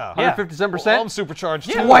like, Yeah. 157%. Well, I'm supercharged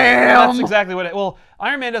too. Wham! That's exactly what well,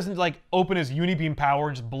 Iron Man doesn't like open his Unibeam power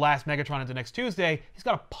and just blast Megatron into next Tuesday. He's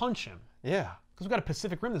got to punch him. Yeah. Because we've got a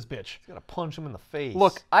Pacific Rim this bitch. You gotta punch him in the face.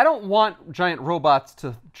 Look, I don't want giant robots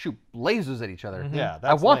to shoot lasers at each other. Yeah, I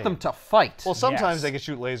that's want lame. them to fight. Well, sometimes Yes. they can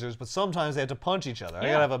shoot lasers, but sometimes they have to punch each other. I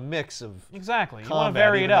Yeah. gotta have a mix of Exactly. You want to combat,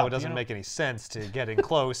 vary even it though up. it doesn't make any sense to getting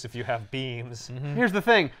close if you have beams. Here's the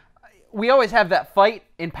thing. We always have that fight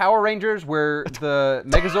in Power Rangers where the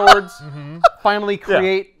Megazords finally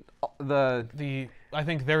create the... I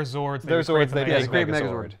think their Zords. Their Zords, they Megazord. make great Megazord.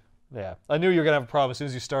 Megazord. Yeah, I knew you were gonna have a problem as soon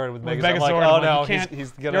as you started with With Megazord. I'm like, Megazord, oh I'm no, like, you can't,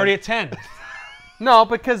 he's you're gonna. already at 10. No,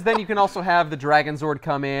 because then you can also have the Dragon Zord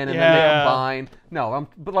come in and then they Yeah. combine. No,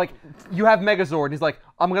 but like you have Megazord. And he's like,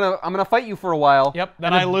 I'm gonna fight you for a while. Yep.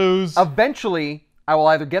 Then I lose. Eventually, I will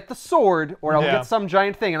either get the sword or I will Yeah. get some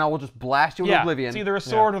giant thing and I will just blast you into Yeah. oblivion. It's either a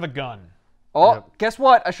sword or the gun. Oh, Yep. guess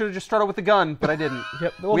what? I should have just started with the gun, but I didn't.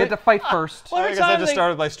 Well, we had to fight first. Well, I every guess I time just they-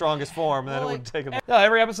 started with my strongest form, and then Well, it would take him. Yeah,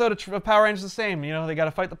 every episode of Power Rangers is the same. You know, they got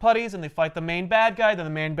to fight the putties, and they fight the main bad guy. Then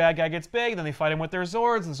the main bad guy gets big. Then they fight him with their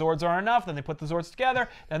Zords. The Zords aren't enough. Then they put the Zords together.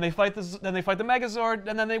 Then they fight the Megazord,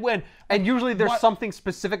 and then they win. And usually there's What- something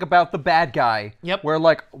specific about the bad guy. Yep. Where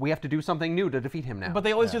like we have to do something new to defeat him now. But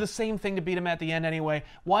they always do the same thing to beat him at the end anyway.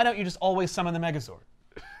 Why don't you just always summon the Megazord?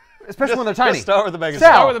 especially when they're tiny. Just start with the Megazord.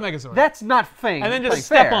 Sal, Start with the Megazord. That's not thing. And then just playing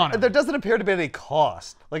step fair. on him. There doesn't appear to be any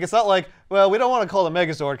cost. Like, it's not like, well, we don't want to call it a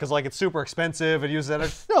Megazord because, like, it's super expensive and uses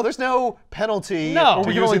energy. No, there's no penalty No. to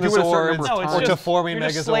We can only using do the it a certain Zords number of No, it's or just to forming you're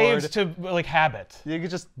just Megazord. slaves to like habit. You can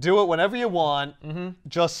just do it whenever you want.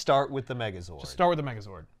 Just start with the Megazord. Start with the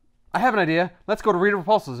Megazord. I have an idea. Let's go to Rita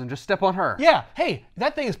Repulses and just step on her. Yeah. Hey,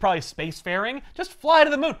 that thing is probably spacefaring. Just fly to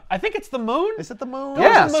the moon. I think it's the moon. Is it the moon?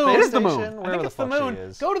 Yeah, Is it it is space the moon. station? I Wherever think it's the fuck moon. she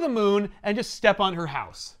is. Go to the moon and just step on her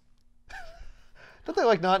house. Don't they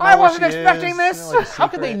like not know I where wasn't she expecting is? this. You know, like, a How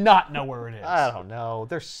could they secret? not know where it is? I don't know.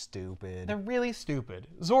 They're stupid. They're really stupid.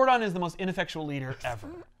 Zordon is the most ineffectual leader ever.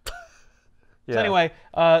 Yeah. So anyway,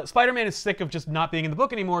 Spider-Man is sick of just not being in the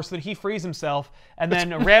book anymore, so that he frees himself. And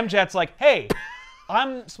then Ramjet's like, "Hey,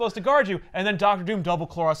 I'm supposed to guard you." And then Doctor Doom double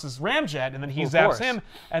crosses Ramjet, and then he Of zaps course. him.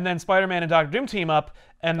 And then Spider-Man and Doctor Doom team up,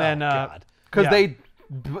 and then God. Because yeah. they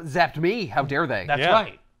zapped me. How dare they? That's Yeah.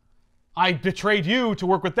 right. I betrayed you to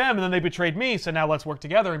work with them, and then they betrayed me. So now let's work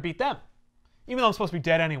together and beat them, even though I'm supposed to be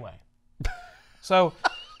dead anyway. So.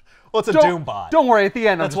 Well, it's a Don't- Doom bot. Don't worry. At the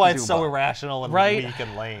end, That's why it's so irrational and Right? weak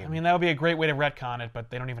and lame. I mean, that would be a great way to retcon it, but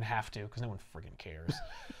they don't even have to because no one friggin' cares.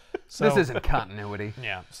 So, This isn't continuity.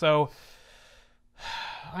 Yeah. So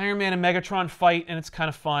Iron Man and Megatron fight, and it's kind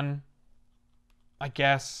of fun, I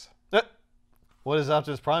guess. What does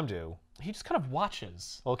Optimus Prime do? He just kind of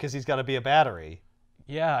watches. Well, because he's got to be a battery.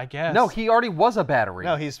 Yeah, I guess. No, he already was a battery.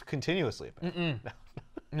 No, he's continuously a battery.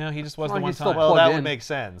 No, he just was Well, the one he's still time. Well, plugged that in. would make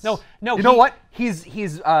sense. No. You know what? He's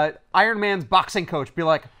Iron Man's boxing coach. Be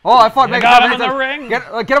like, oh, I fought You Megatron. got him in the Megatron. ring?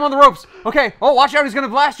 Get him on the ropes. Okay. Oh, watch out. He's gonna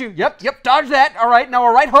blast you. Yep. Dodge that. All right. Now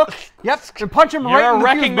a right hook. Yep. And punch him You're right in a the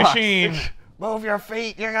wrecking fuse box. machine. Move your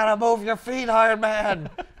feet. You gotta move your feet, Iron Man.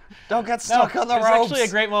 Don't get No, stuck on the there's ropes. actually a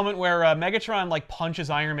great moment where Megatron like punches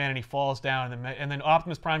Iron Man and he falls down, and then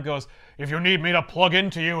Optimus Prime goes, "If you need me to plug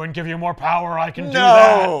into you and give you more power, I can do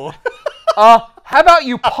that." No. How about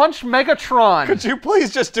you punch Megatron? Could you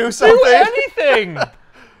please just do Do something? anything.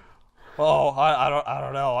 Oh, I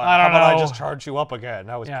don't know. I don't How about I know. just charge you up again?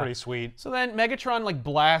 That was Yeah. pretty sweet. So then Megatron like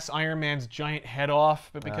blasts Iron Man's giant head off,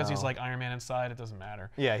 but because he's Oh. like Iron Man inside, it doesn't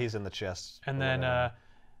matter. Yeah, he's in the chest. And or then,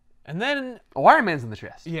 whatever. Oh, Iron Man's in the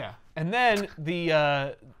chest. yeah, and then the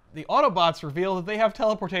Autobots reveal that they have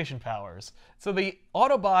teleportation powers. So the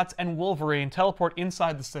Autobots and Wolverine teleport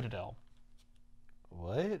inside the Citadel.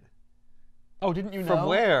 What? Oh, didn't you know? From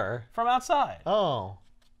where? From outside. Oh.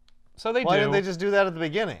 So they Why do didn't they just do that at the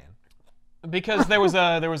beginning? because there was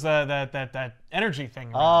that energy thing.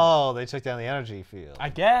 around. Oh, they took down the energy field. I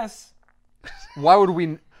guess. Why would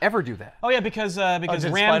we ever do that? Oh yeah, because did Ramjet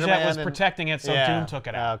Spider-Man was and- protecting it, so Yeah. Doom took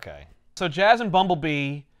it out. Okay. So Jazz and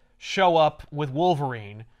Bumblebee show up with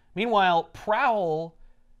Wolverine. Meanwhile, Prowl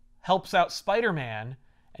helps out Spider-Man,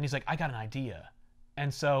 and he's like, "I got an idea."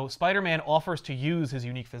 And so Spider-Man offers to use his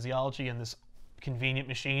unique physiology and this convenient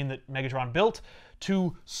machine that Megatron built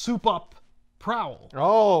to soup up Prowl.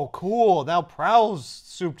 Oh, cool. Now Prowl's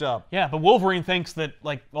souped up. Yeah, but Wolverine thinks that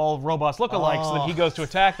like all robots look alike, so then he Oh. goes to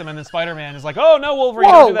attack them, and then Spider-Man is like, "Oh no, Wolverine,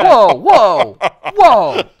 Whoa, don't do that."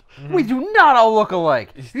 whoa! We do not all look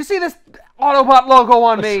alike. You see this Autobot logo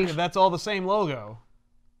on me? That's all the same logo.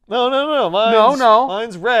 No. Mine's, No.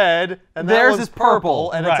 Mine's red, and Theirs that one's is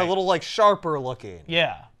purple. and it's a Right. little like sharper looking.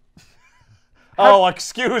 Yeah. Oh,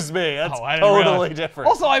 excuse me. That's I didn't totally realize. different.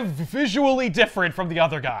 Also, I'm visually different from the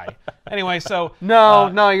other guy. Anyway, so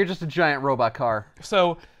No, you're just a giant robot car.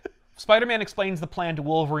 So Spider-Man explains the plan to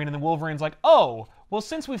Wolverine, and then Wolverine's like, oh, well,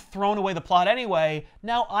 since we've thrown away the plot anyway,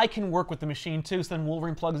 now I can work with the machine too. So then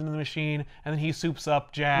Wolverine plugs into the machine, and then he soups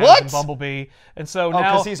up Jazz and Bumblebee. And so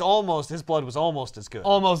now... because his blood was almost as good.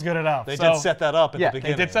 Almost good enough. They did set that up at the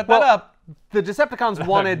beginning. They did set that up. The Decepticons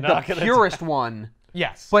wanted the purest one.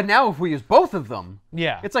 Yes. But now if we use both of them,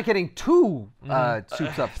 Yeah. it's like getting two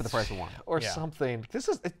soups up for the price of one. Or something.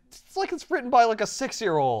 It's like it's written by like a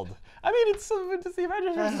 6-year-old. I mean, it's the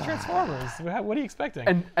Avengers versus Transformers. What are you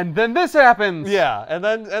expecting? And then this happens. Yeah, and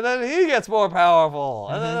then he gets more powerful.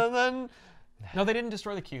 And then No, they didn't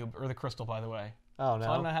destroy the cube or the crystal, by the way. Oh, no.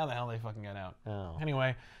 So I don't know how the hell they fucking got out. Oh.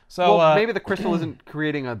 Anyway, so Well, maybe the crystal isn't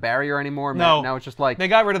creating a barrier anymore. No. Now it's just like they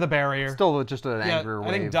got rid of the barrier. still just an angrier I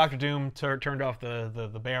wave. think Doctor Doom turned off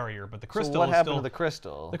the barrier, but the crystal so what is happened still... to the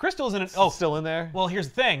crystal? The crystal isn't... It's still in there? Well, here's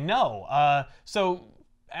the thing. No. So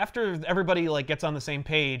after everybody gets on the same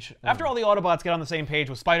page, after all the Autobots get on the same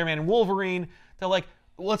page with Spider-Man and Wolverine, they're like,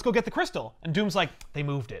 well, let's go get the crystal. And Doom's like, they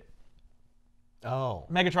moved it. Oh.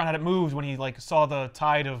 Megatron had it moved when he saw the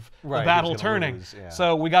tide of the Right, he battle was gonna turning. lose, yeah.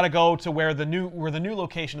 So we got to go to where the new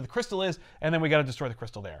location of the crystal is, and then we got to destroy the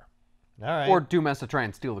crystal there. All right. Or Doom has to try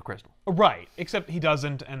and steal the crystal. Right, except he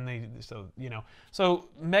doesn't, and So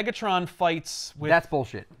Megatron fights with... That's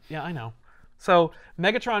bullshit. Yeah, I know. So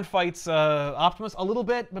Megatron fights Optimus a little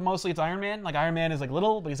bit, but mostly it's Iron Man. Like Iron Man is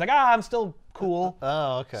little, but he's like, I'm still cool.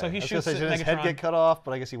 Oh, okay. So he I was shoots gonna say, at did his head Megatron. get cut off,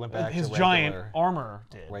 but I guess he went back His to giant regular... armor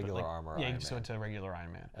did. but, regular armor Yeah, he Iron just Man. went to regular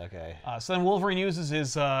Iron Man. Okay. So then Wolverine uses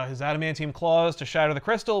his adamantium claws to shatter the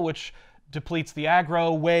crystal, which depletes the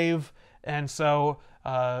aggro wave, and so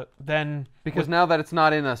then... Because now that it's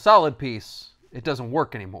not in a solid piece, it doesn't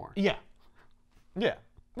work anymore. Yeah. Yeah.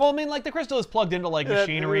 Well, I mean, the crystal is plugged into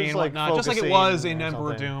machinery and whatnot, just like it was in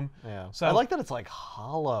Emperor Doom. Yeah. So I like that it's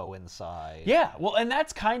hollow inside. Yeah, well, and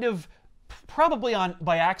that's kind of probably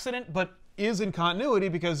by accident, but is in continuity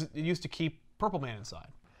because it used to keep Purple Man inside.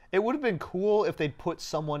 It would have been cool if they'd put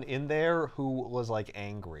someone in there who was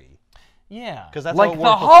angry. Yeah. Because that's Like how it the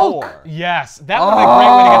worked Hulk! before. Yes, that would be a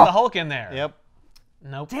great way to get the Hulk in there. Yep.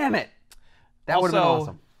 Nope. Damn it! That would have been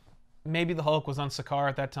awesome. Maybe the Hulk was on Sakaar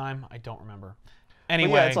at that time. I don't remember. yeah,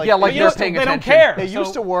 Anyway, it's like- Yeah, like they they're used to- paying they don't attention. care. It So-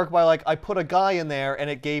 used to work by I put a guy in there and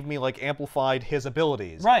it gave me amplified his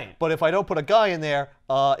abilities. Right. But if I don't put a guy in there,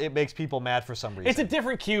 it makes people mad for some reason. It's a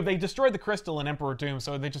different cube. They destroyed the crystal in Emperor Doom,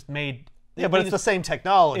 so they just made... yeah, but it's the same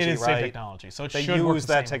technology, It is the right? same technology, so it They should work use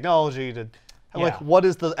the that same. technology to Yeah. what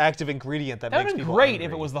is the active ingredient that That makes would have people been great angry?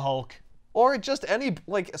 if it was the Hulk. Or just any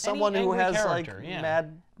someone who angry has character, yeah.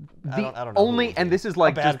 mad. I The don't know. who it only, would and be. this is A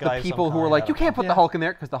like bad just guy the of some people who are kind, like, I you don't can't know. put the Hulk in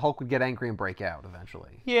there because the Hulk would get angry and break out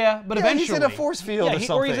eventually. Yeah, but Yeah, eventually... he's in a force field or Or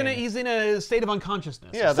something. he's in a state of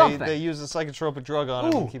unconsciousness. Yeah, something. they use a psychotropic drug on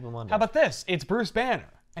him Ooh, and keep him under. how about this? It's Bruce Banner,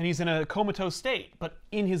 and he's in a comatose state, but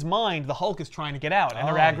in his mind, the Hulk is trying to get out, and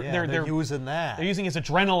they're using that. They're using his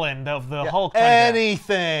adrenaline of the Hulk. trying to get out.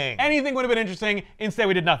 Anything. Anything would have been interesting. Instead,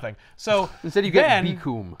 we did nothing. So Instead, you get then,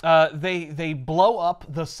 Beacom. they blow up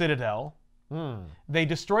the Citadel. They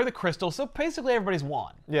destroy the crystal. So basically, everybody's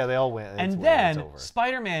won. Yeah, they all win. And then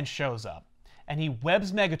Spider-Man shows up, and he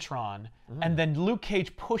webs Megatron, and then Luke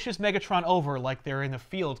Cage pushes Megatron over like they're in the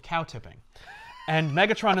field cow tipping. And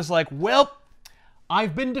Megatron is like, well,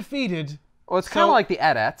 I've been defeated. Well, it's kind of like the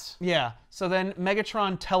AT-ATs. Yeah, so then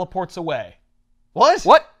Megatron teleports away. What?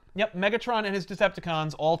 What? Yep, Megatron and his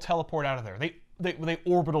Decepticons all teleport out of there. They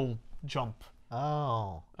orbital jump.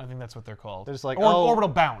 Oh. I think that's what they're called. They're just like, or orbital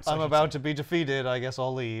bounce. I I'm should about say. to be defeated. I guess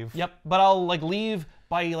I'll leave. Yep, but I'll leave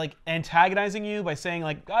by antagonizing you by saying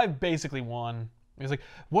I've basically won. He's like,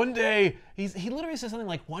 one day he literally says something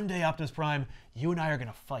like, one day Optimus Prime, you and I are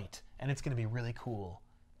gonna fight, and it's gonna be really cool.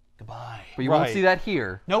 Goodbye. But you won't Right. see that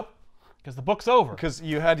here. Nope, because the book's over. Because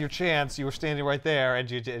you had your chance, you were standing right there, and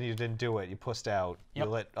you didn't do it. You pussed out. Yep.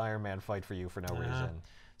 You let Iron Man fight for you for no reason.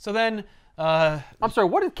 So then I'm sorry,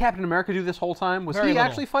 what did Captain America do this whole time? Was Very he little.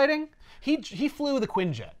 actually fighting? he flew the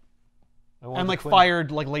Quinjet and the Quin- fired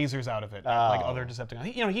lasers out of it like Oh. other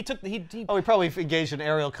Decepticons. He took he Oh, he probably engaged in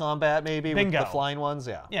aerial combat, maybe with Bingo. the flying ones.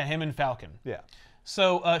 Yeah. yeah, him and Falcon. Yeah.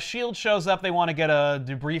 So Shield shows up. They want to get a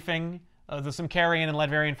debriefing. The Simkarian and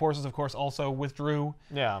Latvian forces, of course, also withdrew.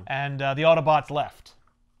 Yeah. And the Autobots left.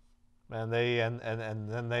 And then they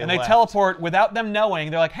And they left. teleport without them knowing.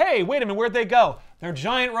 They're like, hey, wait a minute, where'd they go? They're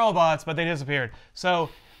giant robots, but they disappeared. So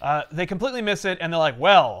they completely miss it, and they're like,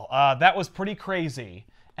 well, that was pretty crazy.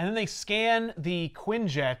 And then they scan the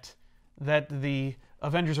Quinjet that the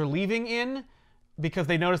Avengers are leaving in because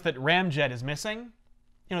they notice that Ramjet is missing.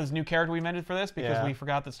 this new character we invented for this because we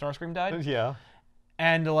forgot that Starscream died. Yeah.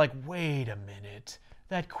 And they're like, wait a minute,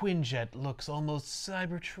 that Quinjet looks almost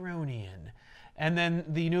Cybertronian. And then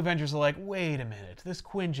the New Avengers are like, wait a minute, this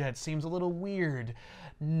Quinjet seems a little weird.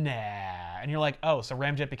 Nah. And you're like, oh, so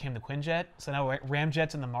Ramjet became the Quinjet? So now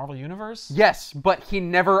Ramjet's in the Marvel Universe? Yes, but he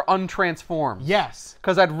never untransforms. Yes.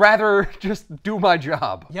 Because I'd rather just do my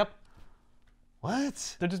job. Yep.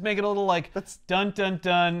 What? They're just making it a little like, dun dun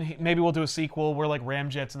dun. Maybe we'll do a sequel where like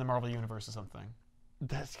Ramjet's in the Marvel Universe or something.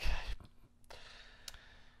 That's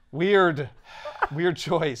weird. Weird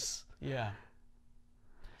choice. Yeah.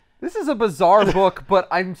 This is a bizarre book, but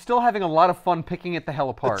I'm still having a lot of fun picking it the hell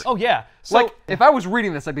apart. Oh yeah. So Like, if I was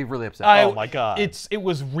reading this, I'd be really upset. Oh my God. It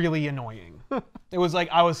was really annoying. It was like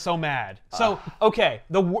I was so mad. So okay,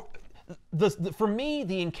 for me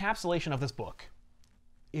the encapsulation of this book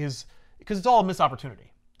is because it's all a missed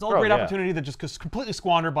opportunity. It's all a great opportunity that just gets completely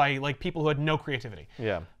squandered by like people who had no creativity.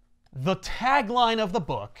 Yeah. The tagline of the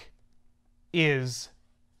book is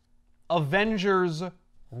Avengers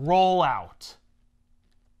roll out.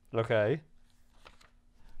 Okay.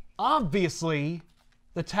 Obviously,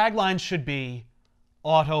 the tagline should be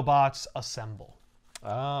Autobots assemble.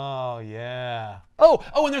 Oh, yeah. Oh,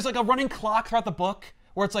 and there's like a running clock throughout the book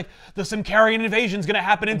where it's like the Simkarian invasion is going to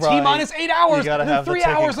happen in T-minus 8 hours, You gotta and then have the 3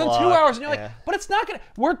 ticking hours, and then 2 clock. hours, and you're Yeah. like, but it's not going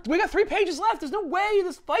to, we got 3 pages left. There's no way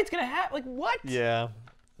this fight's going to happen. Like, what? Yeah.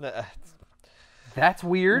 That's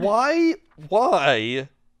weird. Why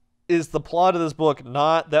is the plot of this book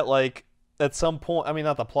not that, like, at some point, I mean,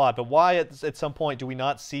 not the plot, but why at some point do we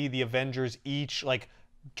not see the Avengers each, like,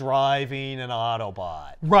 driving an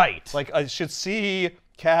Autobot? Right. Like, I should see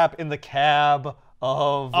Cap in the cab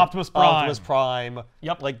of Optimus Prime.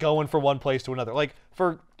 Yep. Like, going from one place to another. Like,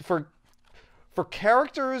 for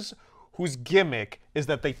characters whose gimmick is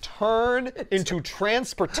that they turn into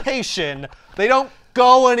transportation, they don't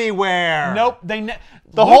go anywhere. Nope.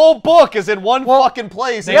 The whole book is in one fucking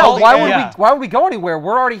place. Yeah, until the why end. would we go anywhere?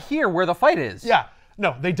 We're already here where the fight is. Yeah.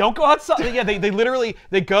 No, they don't go outside. Yeah, they literally,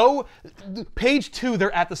 they go, page 2,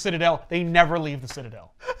 they're at the Citadel. They never leave the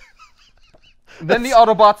Citadel. Then the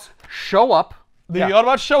Autobots show up, The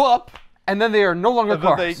Autobots show up. and then they are no longer And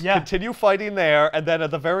then cars. they continue fighting there, and then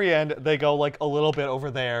at the very end, they go like a little bit over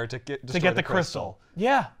there to get the crystal.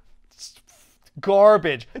 Yeah.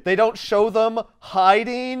 Garbage. They don't show them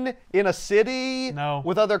hiding in a city No.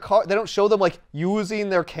 with other cars. They don't show them like using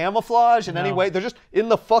their camouflage in any way. They're just in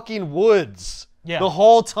the fucking woods the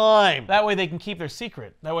whole time. That way they can keep their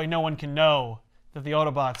secret. That way no one can know that the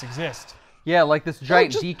Autobots exist. Yeah, like this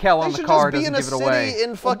giant decal on the car doesn't give it away. They should just be in a city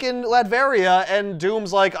in fucking Latveria, and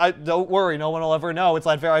Doom's like, don't worry, no one will ever know. It's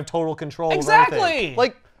Latveria. I have total control over everything. Exactly.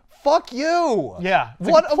 Like, fuck you. Yeah. It's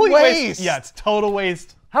What a complete waste. Yeah, it's total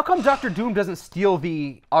waste. How come Dr. Doom doesn't steal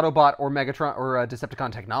the Autobot or Megatron or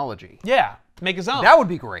Decepticon technology? Yeah. Make his own. That would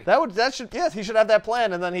be great. He should have that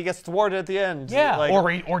plan, and then he gets thwarted at the end. Yeah. Like,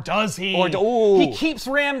 or does he? ooh. He keeps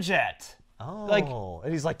Ramjet. oh,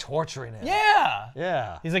 and he's like torturing it. Yeah.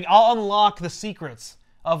 Yeah. He's like, I'll unlock the secrets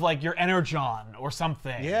of like your Energon or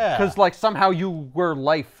something. Yeah. Because like somehow you were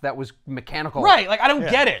life that was mechanical. Right. Like I don't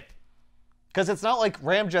get it. Because it's not like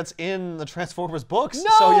Ramjet's in the Transformers books, No.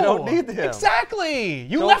 so you don't need him. Exactly.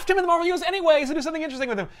 You left him in the Marvel Universe anyway, so do something interesting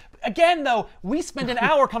with him. Again, though, we spent an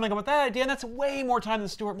hour coming up with that idea, and that's way more time than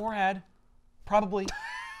Stuart Moore had. Probably.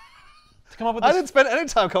 To come up with this. I didn't spend any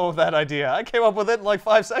time coming up with that idea. I came up with it in like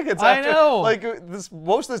 5 seconds. I After, know. Like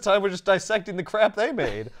most of the time, we're just dissecting the crap they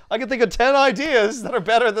made. I can think of 10 ideas that are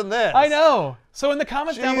better than this. I know. So in the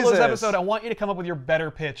comments down below this Jesus. episode, I want you to come up with your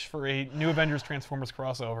better pitch for a New Avengers Transformers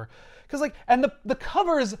crossover. Because like, and the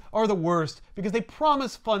covers are the worst because they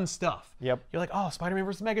promise fun stuff. Yep. You're like, oh, Spider-Man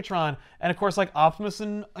versus Megatron, and of course like Optimus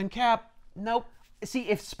and Cap. Nope. See,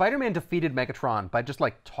 if Spider-Man defeated Megatron by just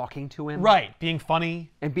like talking to him, Right. Being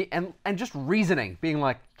funny. and just reasoning, being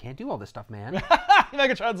like, can't do all this stuff, man.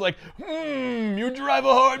 Megatron's like, you drive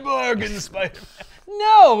a hard bargain, Spider-Man.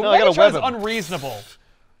 No, I gotta web Megatron's him. unreasonable.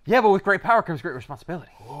 Yeah, but with great power comes great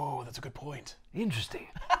responsibility. Oh, that's a good point. Interesting.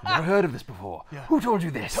 Never heard of this before. Who told you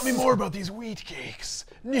this? Tell me more about these wheat cakes.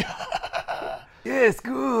 Yes,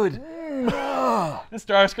 good. And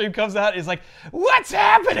Starscream comes out and is like, what's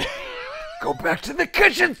happening? Go back to the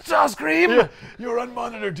kitchen, Starscream, You're on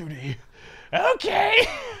monitor duty. Okay.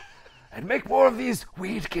 and make more of these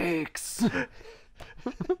wheat cakes.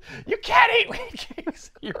 You can't eat wheat cakes.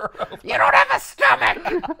 You don't have a stomach.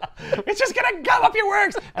 It's just gonna gum up your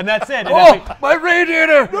works. And that's it. And that's like, My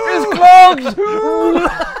radiator is clogged.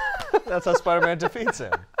 That's how Spider-Man defeats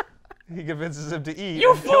him. He convinces him to eat.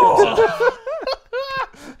 you and kill fool. himself.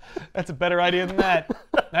 That's a better idea than that.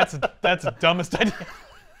 That's the dumbest idea.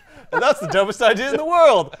 And that's the dumbest idea in the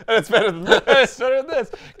world. And it's better than this. It's better than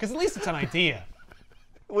this. Because at least it's an idea.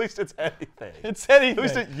 At least it's anything. It's anything. At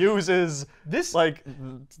least it uses This- like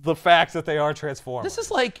the fact that they are Transformers. This is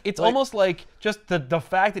like, it's almost like just the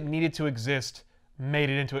fact that it needed to exist made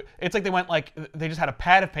it into it. It's like they went like, they just had a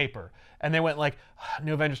pad of paper and they went like,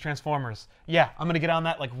 New Avengers Transformers. Yeah, I'm going to get on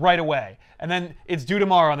that like right away. And then it's due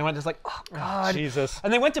tomorrow and they went just like, oh God. Jesus.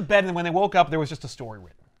 And they went to bed and when they woke up, there was just a story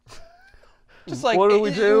written. Just like, What do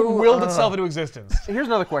we do? It willed itself into existence. Here's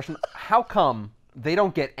another question. How come they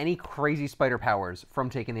don't get any crazy spider powers from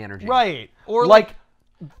taking the energy? Right. Or Like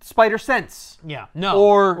spider sense. yeah, no.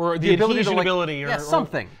 Or the the ability adhesion to, like, ability. yeah,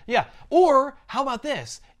 something. Yeah. Or how about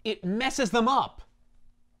this? It messes them up.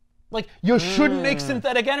 Like, you shouldn't make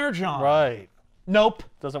synthetic energon. Right. Nope.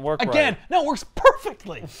 Doesn't work Again, right. no, it works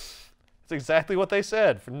perfectly. It's exactly what they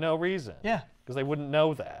said for no reason. Yeah. Because they wouldn't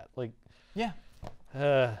know that. Like, Yeah.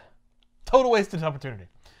 uh, Total wasted opportunity.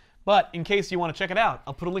 But in case you want to check it out,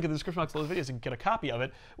 I'll put a link in the description box below the videos and get a copy of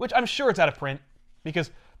it, which I'm sure it's out of print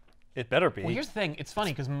because, it better be. well, here's the thing. It's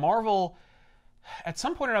funny because Marvel, at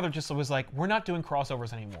some point or another, just was like, we're not doing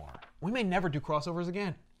crossovers anymore. We may never do crossovers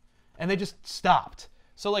again. And they just stopped.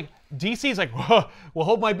 So, like, DC's like, well,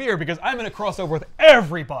 hold my beer because I'm in a crossover with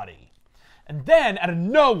everybody. And then, out of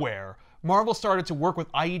nowhere, Marvel started to work with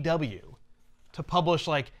IEW to publish,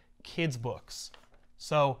 like, kids' books.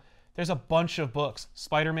 So, there's a bunch of books,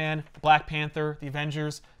 Spider-Man, Black Panther, The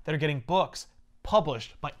Avengers, that are getting books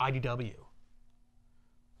published by IDW.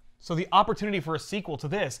 So the opportunity for a sequel to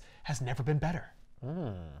this has never been better.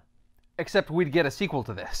 Except we'd get a sequel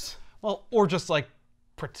to this. Well, or just like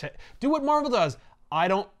do what Marvel does. I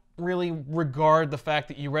don't really regard the fact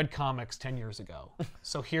that you read comics 10 years ago.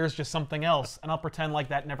 So here's just something else, and I'll pretend like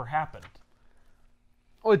that never happened.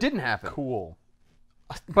 Oh, it didn't happen. Cool.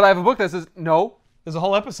 But I have a book that says, no. There's a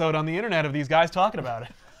whole episode on the internet of these guys talking about it.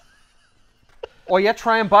 Oh, yeah,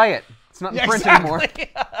 try and buy it. It's not in print anymore.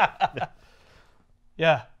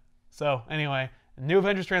 Yeah. So anyway, New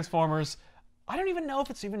Avengers Transformers. I don't even know if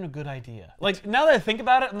it's even a good idea. Like, now that I think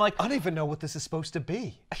about it, I'm like, I don't even know what this is supposed to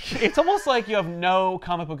be. it's almost like you have no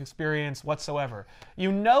comic book experience whatsoever.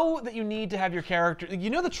 You know that you need to have your character, you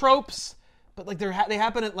know the tropes, but like they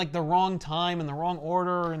happen at like the wrong time and the wrong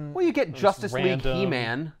order, and Well, you get Justice League random.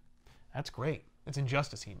 He-Man. that's great. It's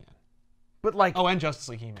Injustice He-Man. But like, Oh, and Justice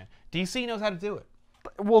League He-Man. DC knows how to do it.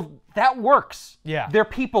 well, that works. Yeah. They're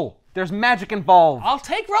people. There's magic involved. I'll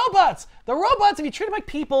take robots. The robots, if you treat them like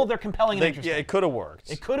people, they're compelling and interesting. Yeah, it could have worked.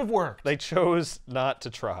 It could have worked. They chose not to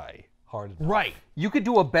try hard enough. Right. You could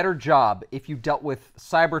do a better job if you dealt with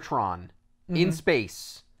Cybertron in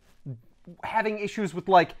space, having issues with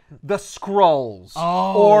like the Skrulls.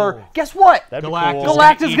 Oh. Or guess what? That'd be Galactus. cool.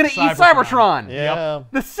 Galactus is gonna eat Cybertron. Yeah.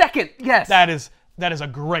 The second, yes. That is a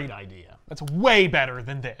great idea. That's way better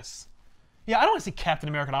than this. Yeah, I don't want to see Captain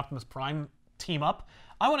America and Optimus Prime team up.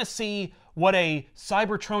 I want to see what a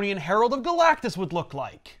Cybertronian Herald of Galactus would look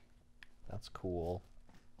like. That's cool.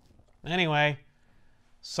 Anyway,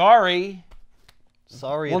 sorry.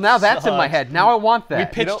 Sorry. Well, it now that's in my sucks. head. Now I want We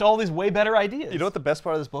that. pitched all these way better ideas. You know what the best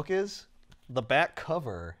part of this book is? The back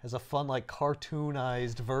cover has a fun, like,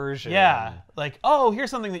 cartoonized version. Yeah. Like, oh,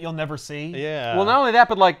 here's something that you'll never see. Yeah. Well, not only that,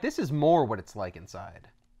 but like this is more what it's like inside.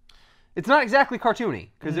 It's not exactly cartoony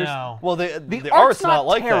because No. Well, the art's not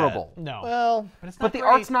like No. that. Well, but it's not but the great.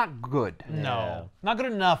 art's not good. No. Yeah. Not good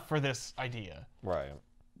enough for this idea. right.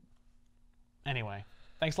 Anyway,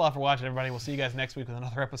 thanks a lot for watching, everybody. We'll see you guys next week with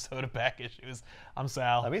another episode of Back Issues. I'm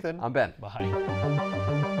Sal. I'm Ethan. I'm Ben. Bye.